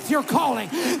not worth your calling.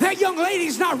 That young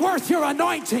lady's not worth your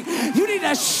anointing. You need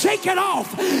to shake it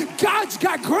off. God's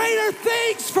got greater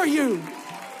things for you.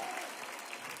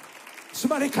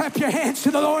 Somebody clap your hands to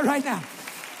the Lord right now.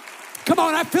 Come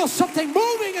on, I feel something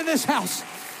moving in this house.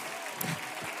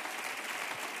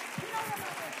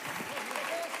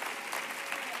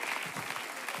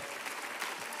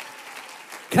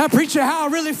 Can I preach you how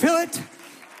I really feel it?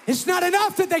 It's not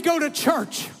enough that they go to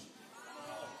church.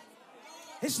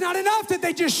 It's not enough that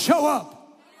they just show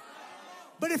up.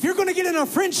 But if you're going to get in a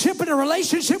friendship and a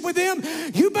relationship with them,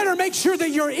 you better make sure that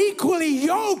you're equally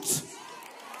yoked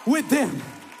with them.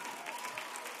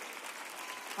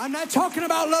 I'm not talking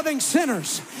about loving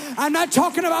sinners. I'm not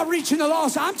talking about reaching the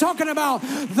lost. I'm talking about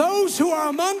those who are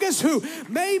among us who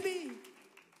maybe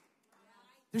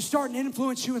they're starting to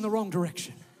influence you in the wrong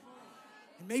direction.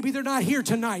 Maybe they're not here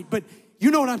tonight, but you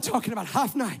know what I'm talking about.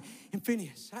 Hophni and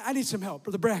Phinehas. I need some help.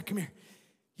 Brother Brad, come here.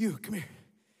 You, come here.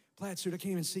 Plaid suit, I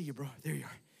can't even see you, bro. There you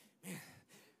are. Man.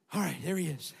 All right, there he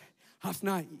is.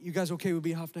 Hophni, you guys okay with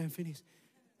being Hophni and Phinehas?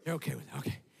 You're okay with it,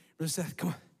 okay. Brother Seth, come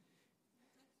on.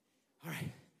 All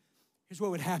right, here's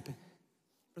what would happen.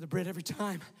 Brother Britt, every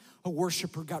time a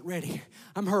worshiper got ready,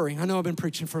 I'm hurrying, I know I've been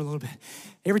preaching for a little bit.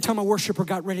 Every time a worshiper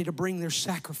got ready to bring their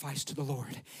sacrifice to the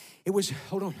Lord, it was,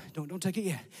 hold on, don't take it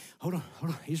yet. Hold on.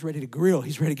 He's ready to grill.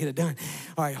 He's ready to get it done.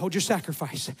 All right, hold your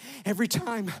sacrifice. Every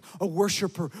time a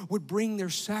worshiper would bring their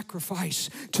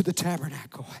sacrifice to the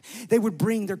tabernacle, they would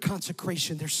bring their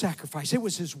consecration, their sacrifice. It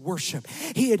was his worship.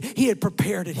 He had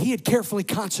prepared it. He had carefully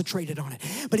concentrated on it.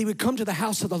 But he would come to the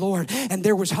house of the Lord, and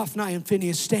there was Hophni and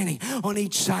Phinehas standing on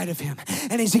each side of him.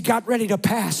 And as he got ready to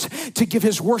pass to give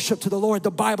his worship to the Lord,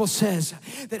 the Bible says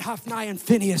that Hophni and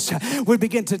Phinehas would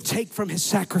begin to take from his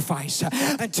sacrifice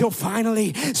until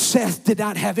finally Seth did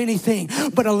not have anything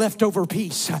but a leftover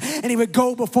piece. And he would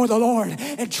go before the Lord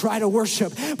and try to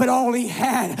worship, but all he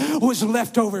had was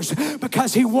leftovers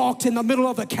because he walked in the middle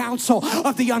of the council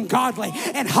of the ungodly,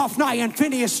 and Hophni and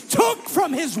Phinehas took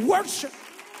from his worship.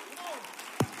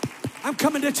 I'm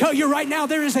coming to tell you right now,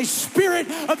 there is a spirit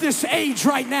of this age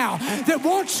right now that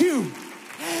wants you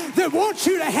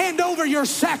to hand over your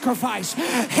sacrifice,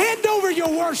 hand over your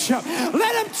worship, let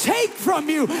them take from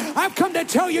you. I've come to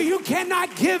tell you, you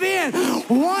cannot give in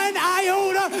one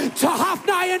iota to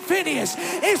Hophni and Phinehas.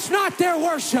 It's not their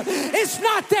worship. It's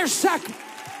not their sacrifice.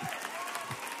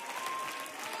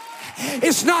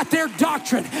 It's not their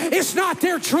doctrine. It's not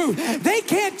their truth. They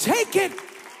can't take it.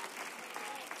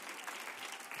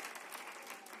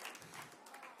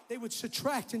 They would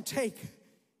subtract and take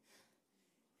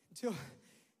until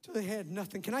they had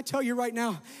nothing. Can I tell you right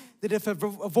now that if a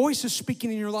voice is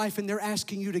speaking in your life and they're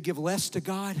asking you to give less to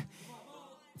God,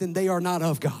 then they are not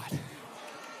of God. Is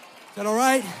that all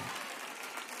right?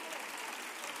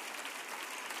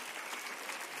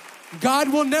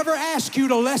 God will never ask you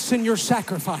to lessen your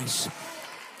sacrifice,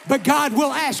 but God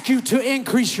will ask you to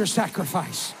increase your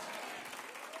sacrifice.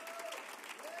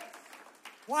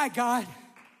 Why, God?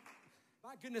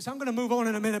 My goodness, I'm going to move on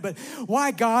in a minute, but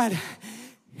why, God?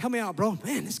 Help me out, bro.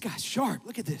 Man, this guy's sharp.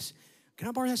 Look at this. Can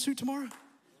I borrow that suit tomorrow?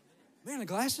 Man, the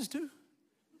glasses too?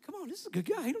 Come on, this is a good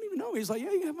guy. He don't even know. He's like,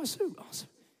 yeah, you can have my suit. Awesome.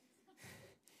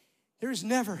 There is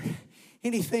never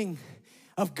anything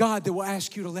of God that will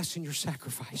ask you to lessen your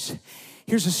sacrifice.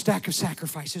 Here's a stack of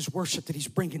sacrifices, worship that he's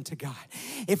bringing to God.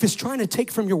 If it's trying to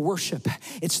take from your worship,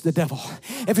 it's the devil.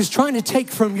 If it's trying to take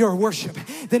from your worship,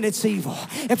 then it's evil.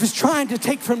 If it's trying to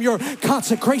take from your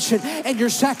consecration and your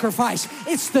sacrifice,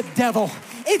 it's the devil.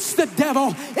 It's the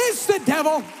devil. It's the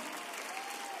devil.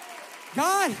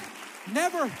 God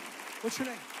never, what's your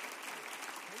name?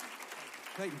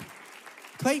 Clayton.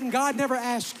 Clayton, God never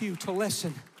asked you to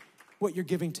lessen what you're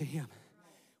giving to him.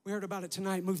 We heard about it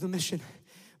tonight, Move the Mission.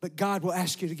 But God will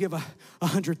ask you to give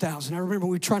 $100,000. I remember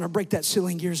we were trying to break that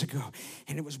ceiling years ago,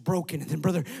 and it was broken. And then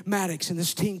Brother Maddox and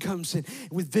this team comes in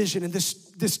with vision, and this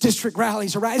district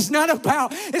rallies around. It's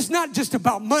not just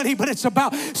about money, but it's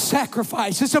about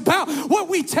sacrifice. It's about what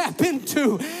we tap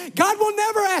into. God will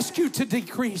never ask you to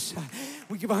decrease.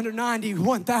 We give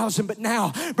 191,000, but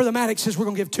now Brother Maddox says we're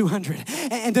going to give 200.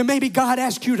 And then maybe God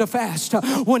asks you to fast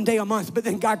one day a month, but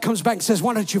then God comes back and says,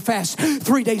 why don't you fast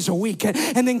 3 days a week?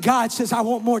 And then God says, I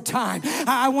want more time.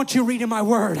 I want you reading my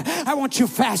word. I want you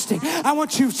fasting. I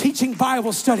want you teaching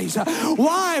Bible studies.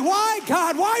 Why? Why,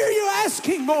 God? Why are you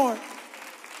asking more?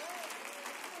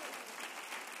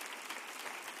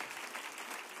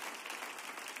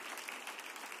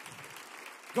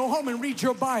 Go home and read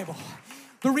your Bible.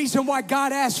 The reason why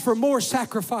God asks for more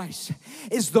sacrifice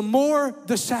is the more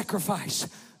the sacrifice,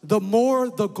 the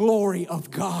more the glory of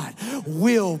God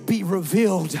will be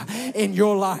revealed in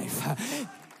your life.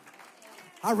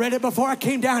 I read it before I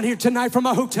came down here tonight from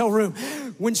my hotel room.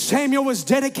 When Samuel was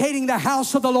dedicating the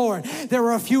house of the Lord, there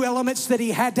were a few elements that he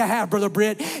had to have, Brother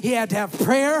Britt. He had to have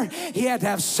prayer, he had to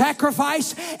have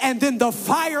sacrifice, and then the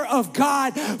fire of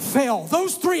God fell.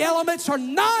 Those three elements are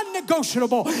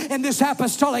non-negotiable in this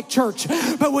apostolic church.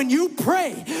 But when you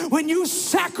pray, when you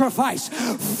sacrifice,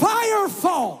 fire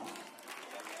falls.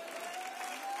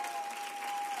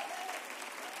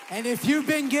 And if you've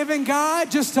been giving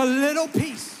God just a little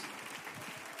piece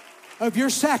of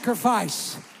your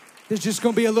sacrifice, there's just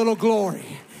going to be a little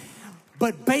glory.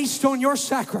 But based on your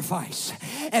sacrifice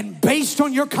and based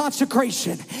on your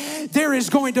consecration, there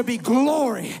is going to be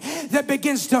glory that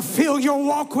begins to fill your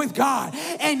walk with God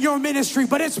and your ministry.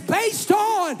 But it's based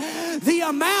on the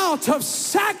amount of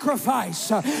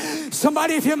sacrifice.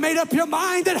 Somebody, if you made up your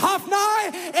mind that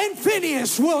Hophni and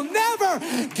Phinehas will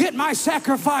never get my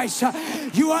sacrifice,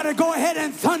 you ought to go ahead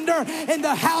and thunder in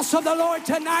the house of the Lord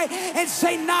tonight and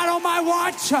say, not on my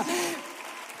watch,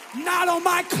 not on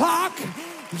my clock.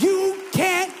 You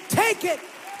can't take it.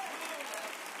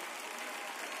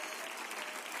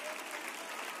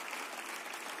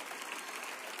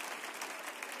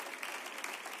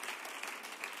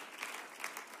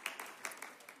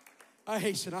 I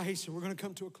hasten. We're going to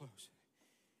come to a close.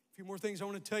 A few more things I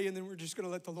want to tell you, and then we're just going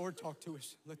to let the Lord talk to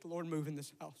us. Let the Lord move in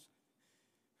this house.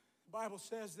 The Bible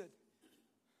says that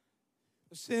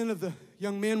the sin of the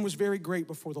young men was very great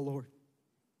before the Lord.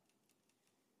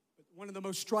 But one of the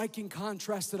most striking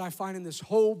contrasts that I find in this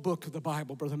whole book of the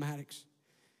Bible, Brother Maddox,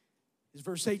 is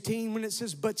verse 18 when it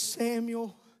says, but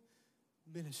Samuel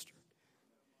ministered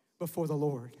before the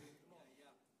Lord,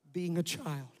 being a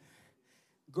child,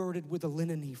 girded with a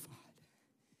linen ephod.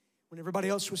 When everybody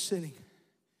else was sinning,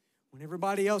 when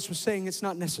everybody else was saying it's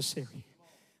not necessary,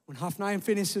 when Hophni and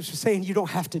Phinehas was saying you don't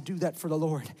have to do that for the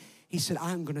Lord, he said,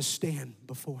 I'm going to stand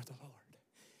before the Lord.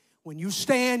 When you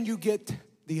stand, you get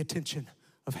the attention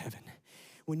of heaven.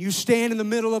 When you stand in the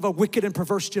middle of a wicked and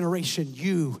perverse generation,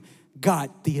 you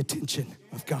got the attention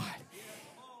of God.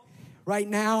 Right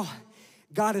now,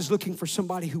 God is looking for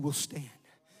somebody who will stand,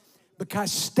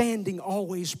 because standing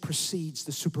always precedes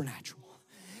the supernatural.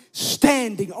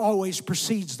 Standing always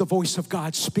precedes the voice of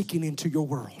God speaking into your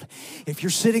world. If you're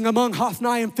sitting among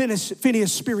Hophni and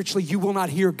Phinehas spiritually, you will not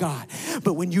hear God.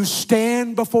 But when you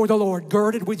stand before the Lord,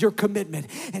 girded with your commitment,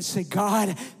 and say,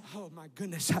 God,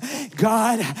 goodness,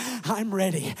 God, I'm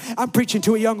ready. I'm preaching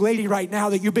to a young lady right now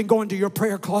that you've been going to your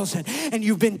prayer closet and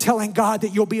you've been telling God that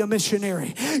you'll be a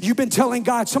missionary. You've been telling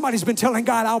God, somebody's been telling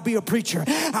God, I'll be a preacher.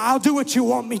 I'll do what you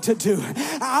want me to do.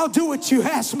 I'll do what you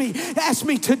ask me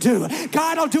to do.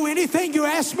 God, I'll do anything you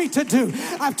ask me to do.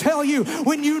 I tell you,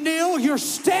 when you kneel, you're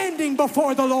standing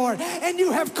before the Lord and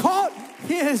you have caught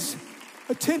his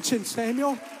attention,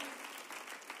 Samuel.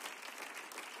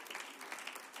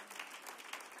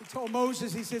 Told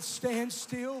Moses, he said, stand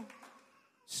still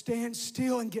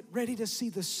and get ready to see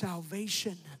the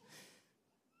salvation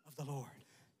of the Lord.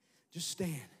 Just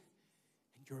stand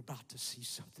and you're about to see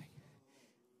something.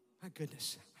 My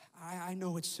goodness, I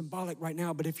know it's symbolic right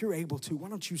now, but if you're able to, why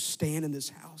don't you stand in this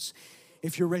house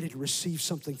if you're ready to receive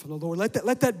something from the Lord. Let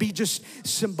that be just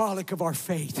symbolic of our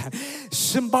faith,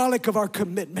 symbolic of our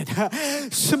commitment,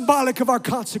 symbolic of our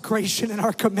consecration and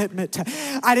our commitment.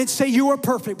 I didn't say you were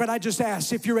perfect, but I just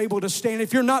asked if you're able to stand.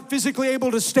 If you're not physically able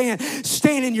to stand,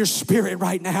 stand in your spirit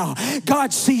right now.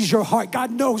 God sees your heart. God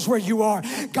knows where you are.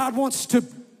 God wants to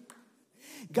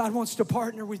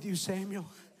partner with you, Samuel.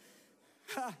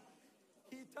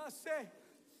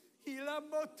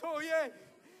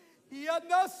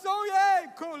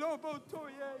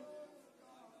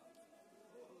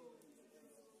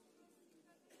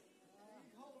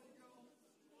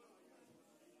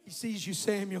 He sees you,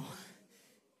 Samuel.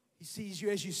 He sees you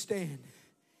as you stand.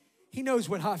 He knows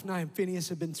what Hophni and Phinehas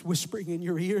have been whispering in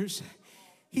your ears.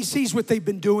 He sees what they've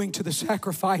been doing to the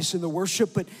sacrifice and the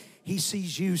worship, but he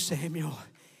sees you, Samuel,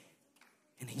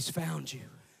 and he's found you.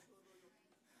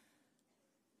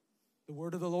 The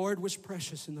word of the Lord was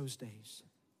precious in those days.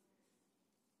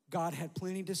 God had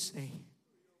plenty to say.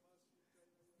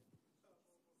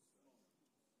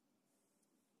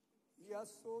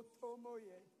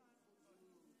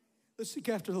 Let's seek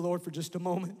after the Lord for just a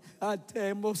moment. Come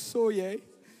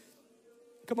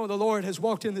on, the Lord has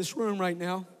walked in this room right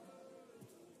now.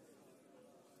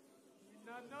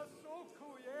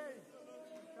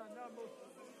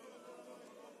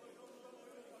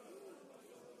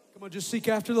 Come on, just seek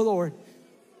after the Lord.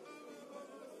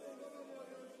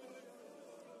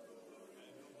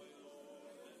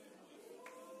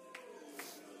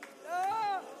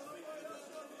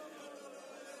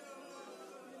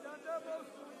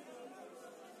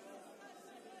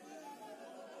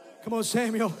 Come on,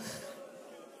 Samuel.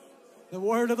 The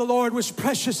word of the Lord was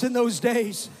precious in those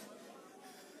days.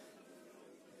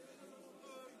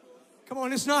 Come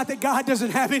on, it's not that God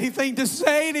doesn't have anything to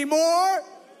say anymore.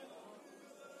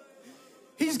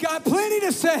 He's got plenty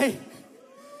to say.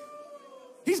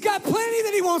 He's got plenty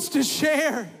that he wants to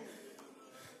share.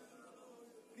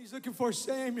 He's looking for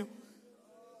Samuel.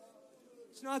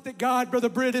 It's not that God, Brother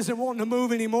Britt, isn't wanting to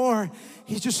move anymore.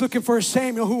 He's just looking for a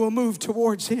Samuel who will move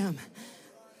towards him.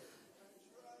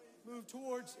 Move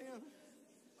towards him.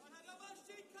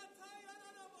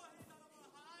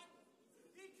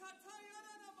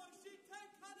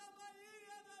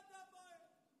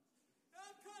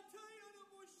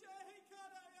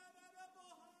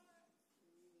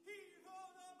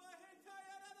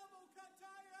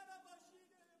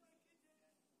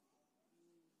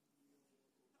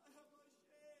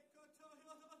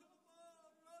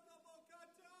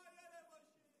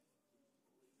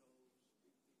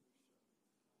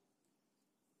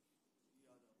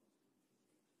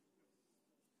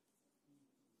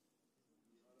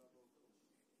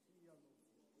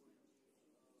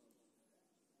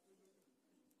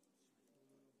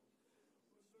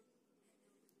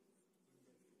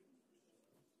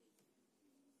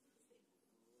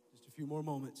 few more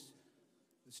moments.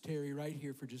 Let's tarry right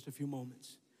here for just a few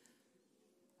moments.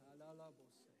 Have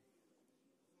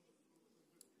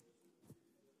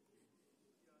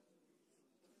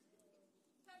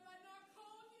I not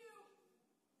called you?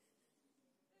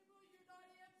 And will you not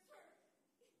answer?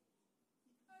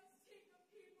 I seek a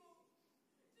people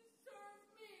to serve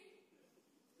me.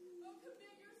 Oh,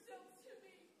 commit yourselves to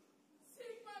me.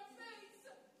 Seek my face,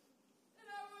 and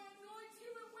I will anoint you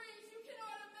in ways you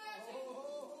cannot imagine.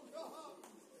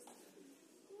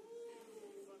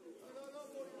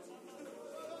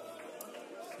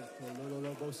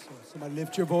 Somebody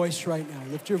lift your voice right now.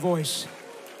 Lift your voice.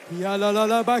 Yeah.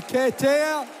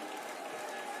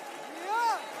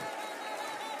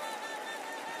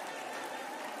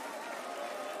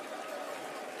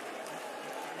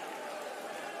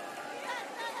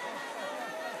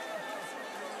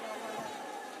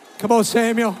 Come on,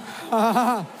 Samuel.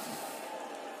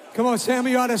 Come on,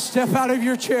 Samuel. You ought to step out of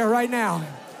your chair right now.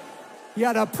 You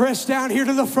ought to press down here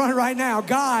to the front right now.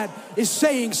 God is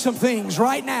saying some things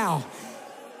right now.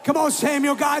 Come on,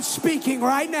 Samuel. God's speaking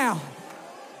right now.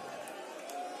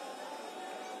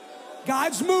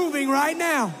 God's moving right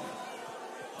now.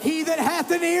 He that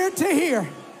hath an ear to hear.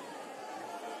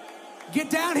 Get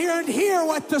down here and hear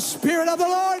what the Spirit of the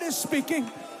Lord is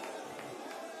speaking.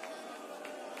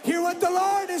 Hear what the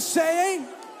Lord is saying.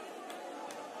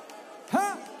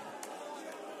 Huh?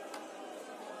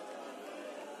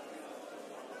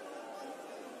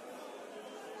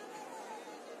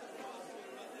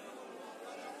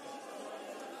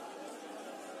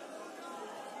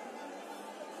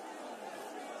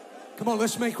 Come on,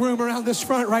 let's make room around this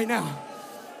front right now.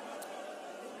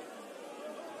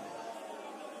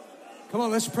 Come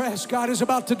on, let's press. God is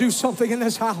about to do something in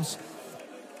this house.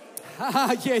 Come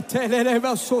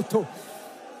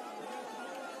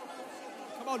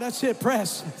on, that's it.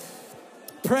 Press.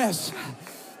 Press.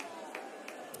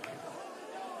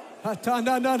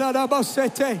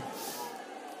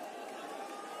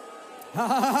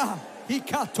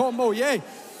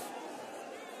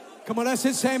 Come on, that's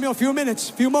it, Samuel. A few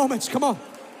minutes, a few moments. Come on.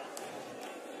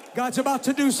 God's about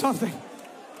to do something.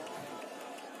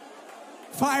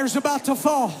 Fire's about to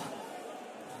fall.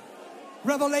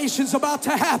 Revelation's about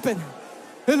to happen.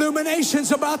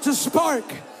 Illumination's about to spark.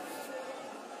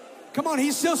 Come on,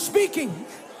 he's still speaking.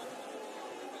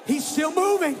 He's still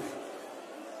moving.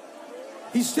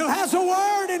 He still has a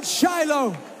word in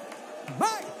Shiloh.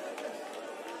 Right.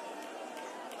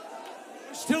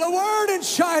 There's still a word in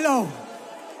Shiloh.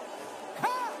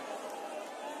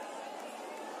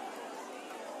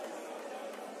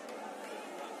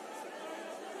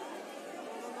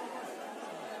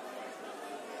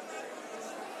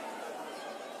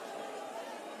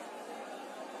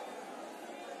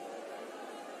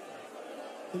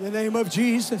 In the name of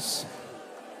Jesus.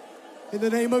 In the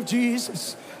name of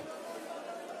Jesus.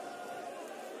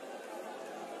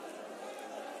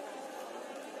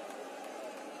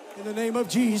 In the name of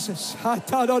Jesus.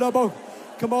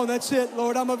 Come on, that's it.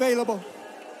 Lord, I'm available.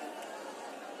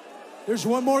 There's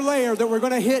one more layer that we're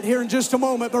going to hit here in just a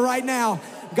moment. But right now,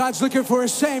 God's looking for a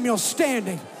Samuel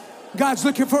standing. God's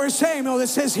looking for a Samuel that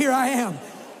says, here I am.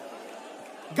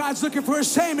 God's looking for a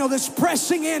Samuel that's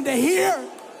pressing in to hear.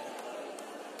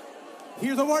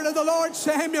 Hear the word of the Lord,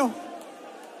 Samuel.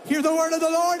 Hear the word of the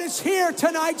Lord. It's here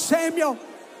tonight, Samuel.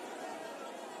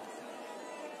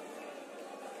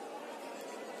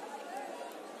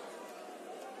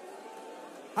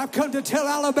 I've come to tell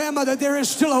Alabama that there is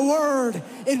still a word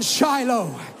in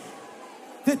Shiloh.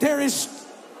 That there is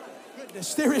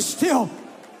still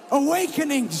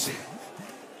awakenings.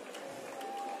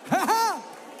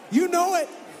 You know it.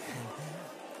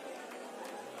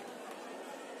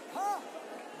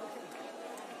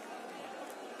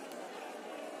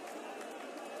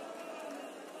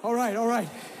 All right, all right.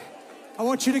 I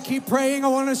want you to keep praying. I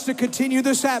want us to continue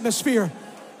this atmosphere.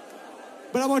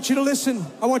 But I want you to listen.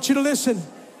 I want you to listen.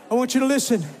 I want you to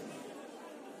listen.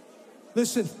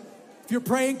 Listen. If you're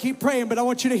praying, keep praying. But I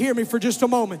want you to hear me for just a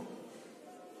moment.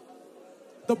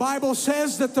 The Bible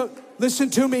says that listen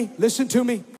to me. Listen to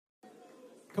me.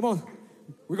 Come on.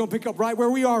 We're going to pick up right where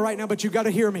we are right now, but you've got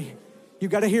to hear me.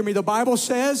 You've got to hear me. The Bible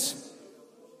says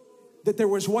that there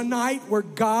was one night where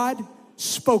God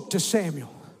spoke to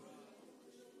Samuel.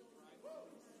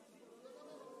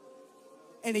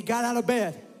 And he got out of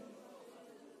bed.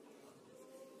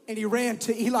 And he ran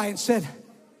to Eli and said,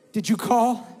 did you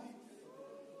call?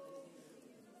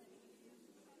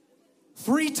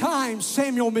 3 times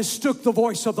Samuel mistook the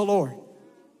voice of the Lord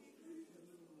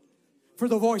for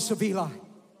the voice of Eli.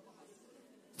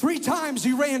 3 times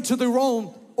he ran to the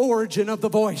wrong origin of the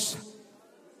voice.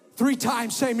 3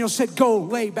 times Samuel said, go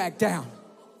lay back down.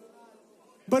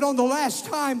 But on the last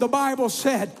time, the Bible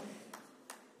said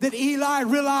that Eli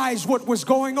realized what was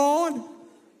going on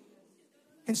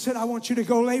and said, I want you to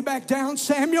go lay back down,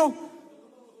 Samuel.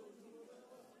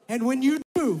 And when you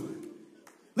do,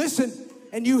 listen,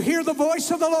 and you hear the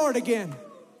voice of the Lord again,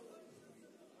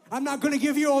 I'm not going to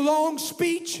give you a long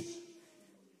speech.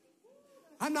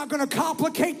 I'm not going to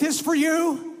complicate this for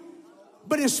you.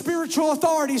 But his spiritual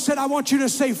authority said, I want you to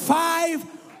say 5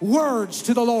 words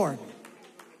to the Lord.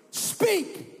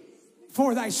 Speak,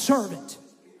 for thy servant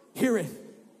heareth.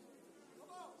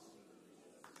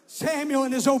 Samuel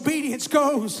in his obedience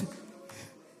goes.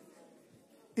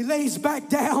 He lays back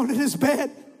down in his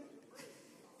bed.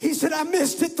 He said, I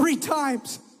missed it 3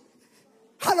 times.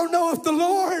 I don't know if the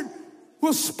Lord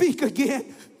will speak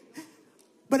again,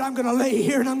 but I'm going to lay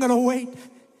here and I'm going to wait.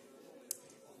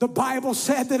 The Bible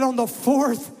said that on the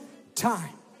 4th time,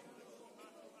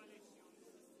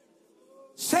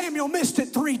 Samuel missed it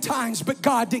 3 times, but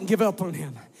God didn't give up on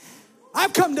him.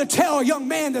 I've come to tell a young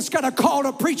man that's got a call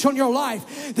to preach on your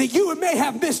life that you may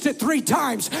have missed it 3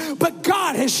 times, but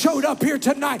God has showed up here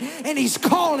tonight and he's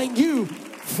calling you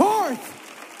forth.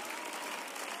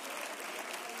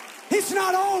 It's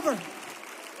not over.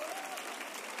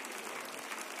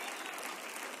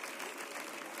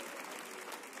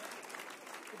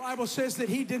 The Bible says that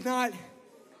he did not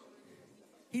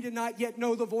yet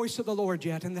know the voice of the Lord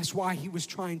yet, and that's why he was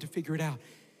trying to figure it out.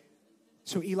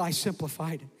 So Eli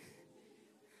simplified it.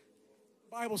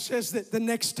 The Bible says that the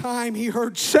next time he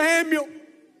heard Samuel,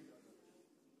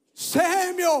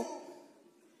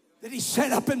 that he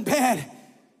sat up in bed,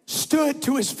 stood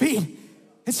to his feet,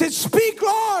 and said, Speak,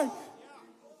 Lord,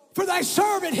 for thy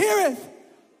servant heareth.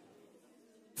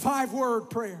 5-word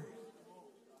prayer.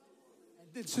 And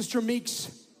then Sister Meeks,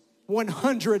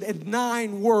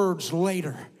 109 words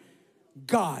later,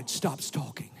 God stops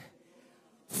talking.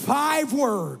 5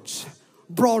 words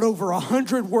brought over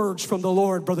 100 words from the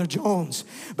Lord, Brother Jones,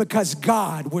 because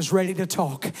God was ready to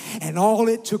talk. And all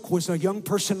it took was a young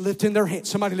person lifting their hands.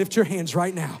 Somebody lift your hands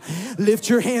right now. Lift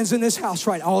your hands in this house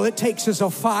right. All it takes is a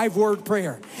 5-word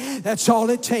prayer. That's all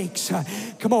it takes.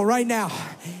 Come on right now.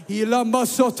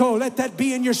 Let that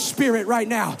be in your spirit right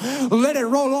now. Let it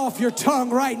roll off your tongue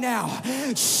right now.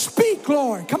 Speak,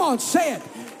 Lord. Come on, say it.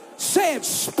 Say it.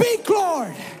 Speak,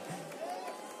 Lord,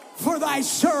 for thy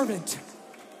servant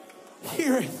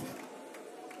heareth.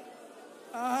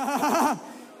 Come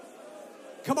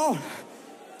on.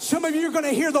 Some of you are going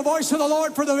to hear the voice of the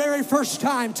Lord for the very first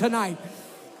time tonight.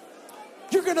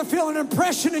 You're going to feel an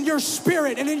impression in your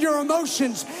spirit and in your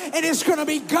emotions, and it's going to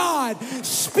be God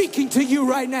speaking to you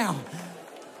right now.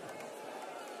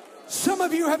 Some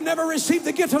of you have never received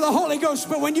the gift of the Holy Ghost,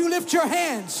 but when you lift your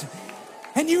hands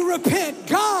and you repent,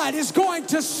 God is going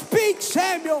to speak,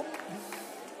 Samuel.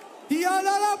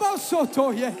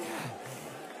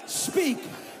 Speak.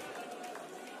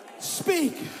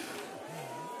 Speak.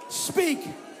 Speak.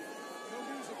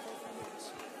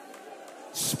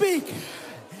 Speak.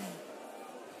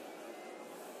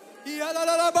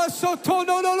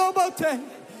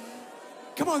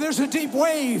 Come on, there's a deep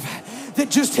wave that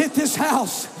just hit this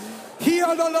house.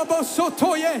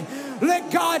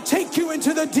 Let God take you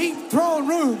into the deep throne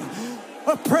room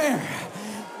of prayer.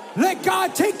 Let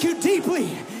God take you deeply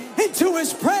into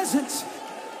his presence.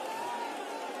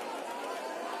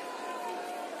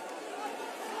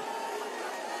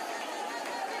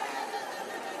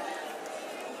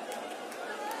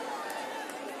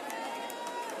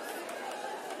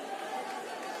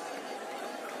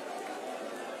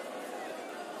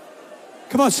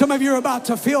 Come on, some of you are about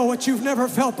to feel what you've never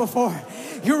felt before.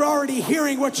 You're already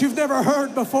hearing what you've never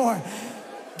heard before.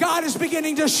 God is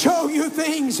beginning to show you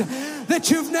things that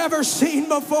you've never seen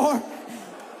before.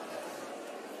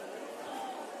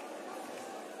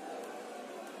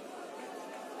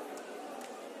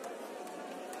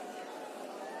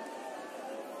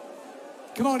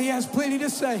 Come on, he has plenty to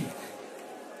say.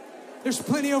 There's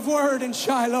plenty of word in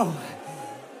Shiloh.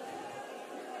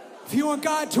 If you want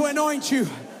God to anoint you,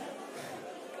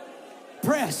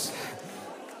 press.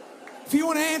 If you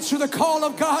want to answer the call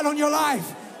of God on your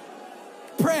life,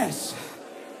 press.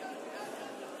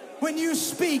 When you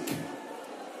speak,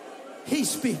 he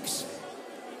speaks.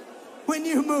 When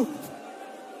you move,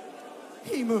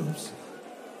 he moves.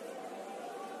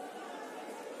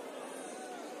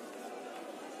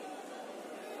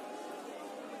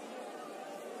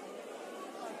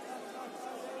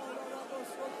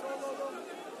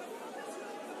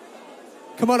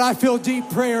 Come on, I feel deep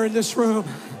prayer in this room.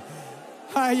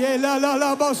 I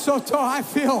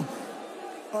feel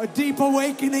a deep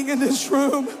awakening in this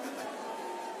room.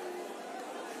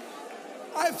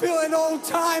 I feel an old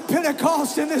time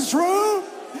Pentecost in this room.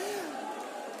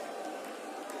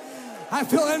 I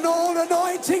feel an old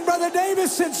anointing, Brother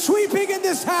Davidson, sweeping in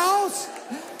this house.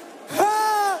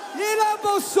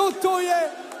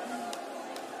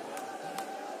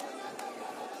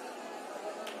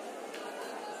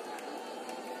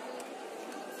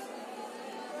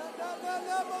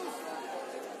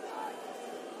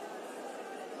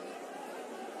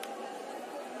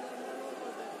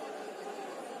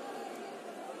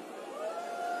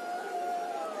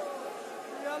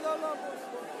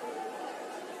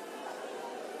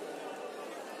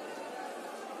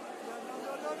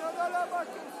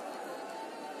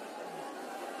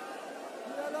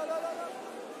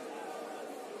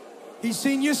 He's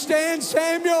seen you stand,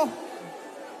 Samuel.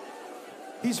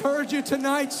 He's heard you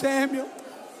tonight, Samuel.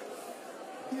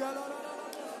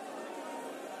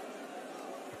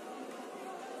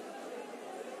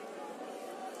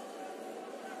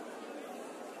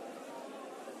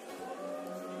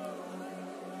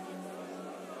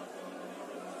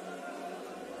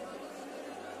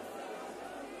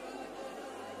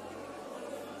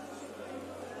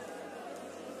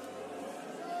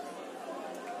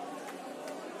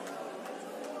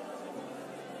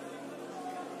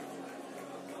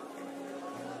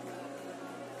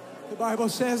 The Bible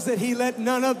says that he let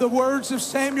none of the words of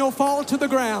Samuel fall to the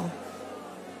ground.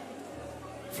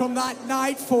 From that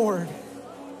night forward,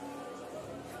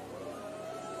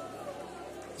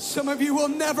 some of you will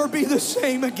never be the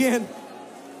same again.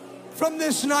 From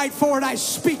this night forward, I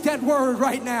speak that word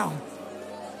right now.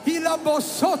 You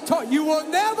will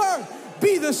never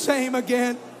be the same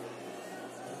again.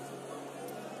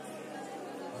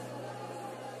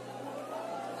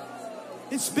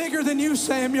 It's bigger than you,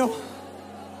 Samuel.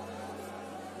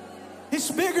 It's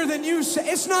bigger than you.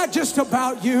 It's not just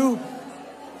about you.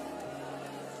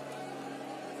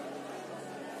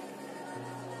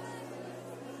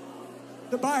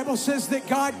 The Bible says that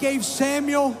God gave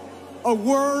Samuel a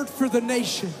word for the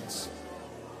nations.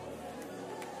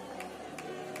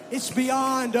 It's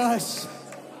beyond us,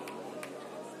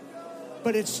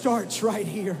 but it starts right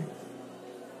here.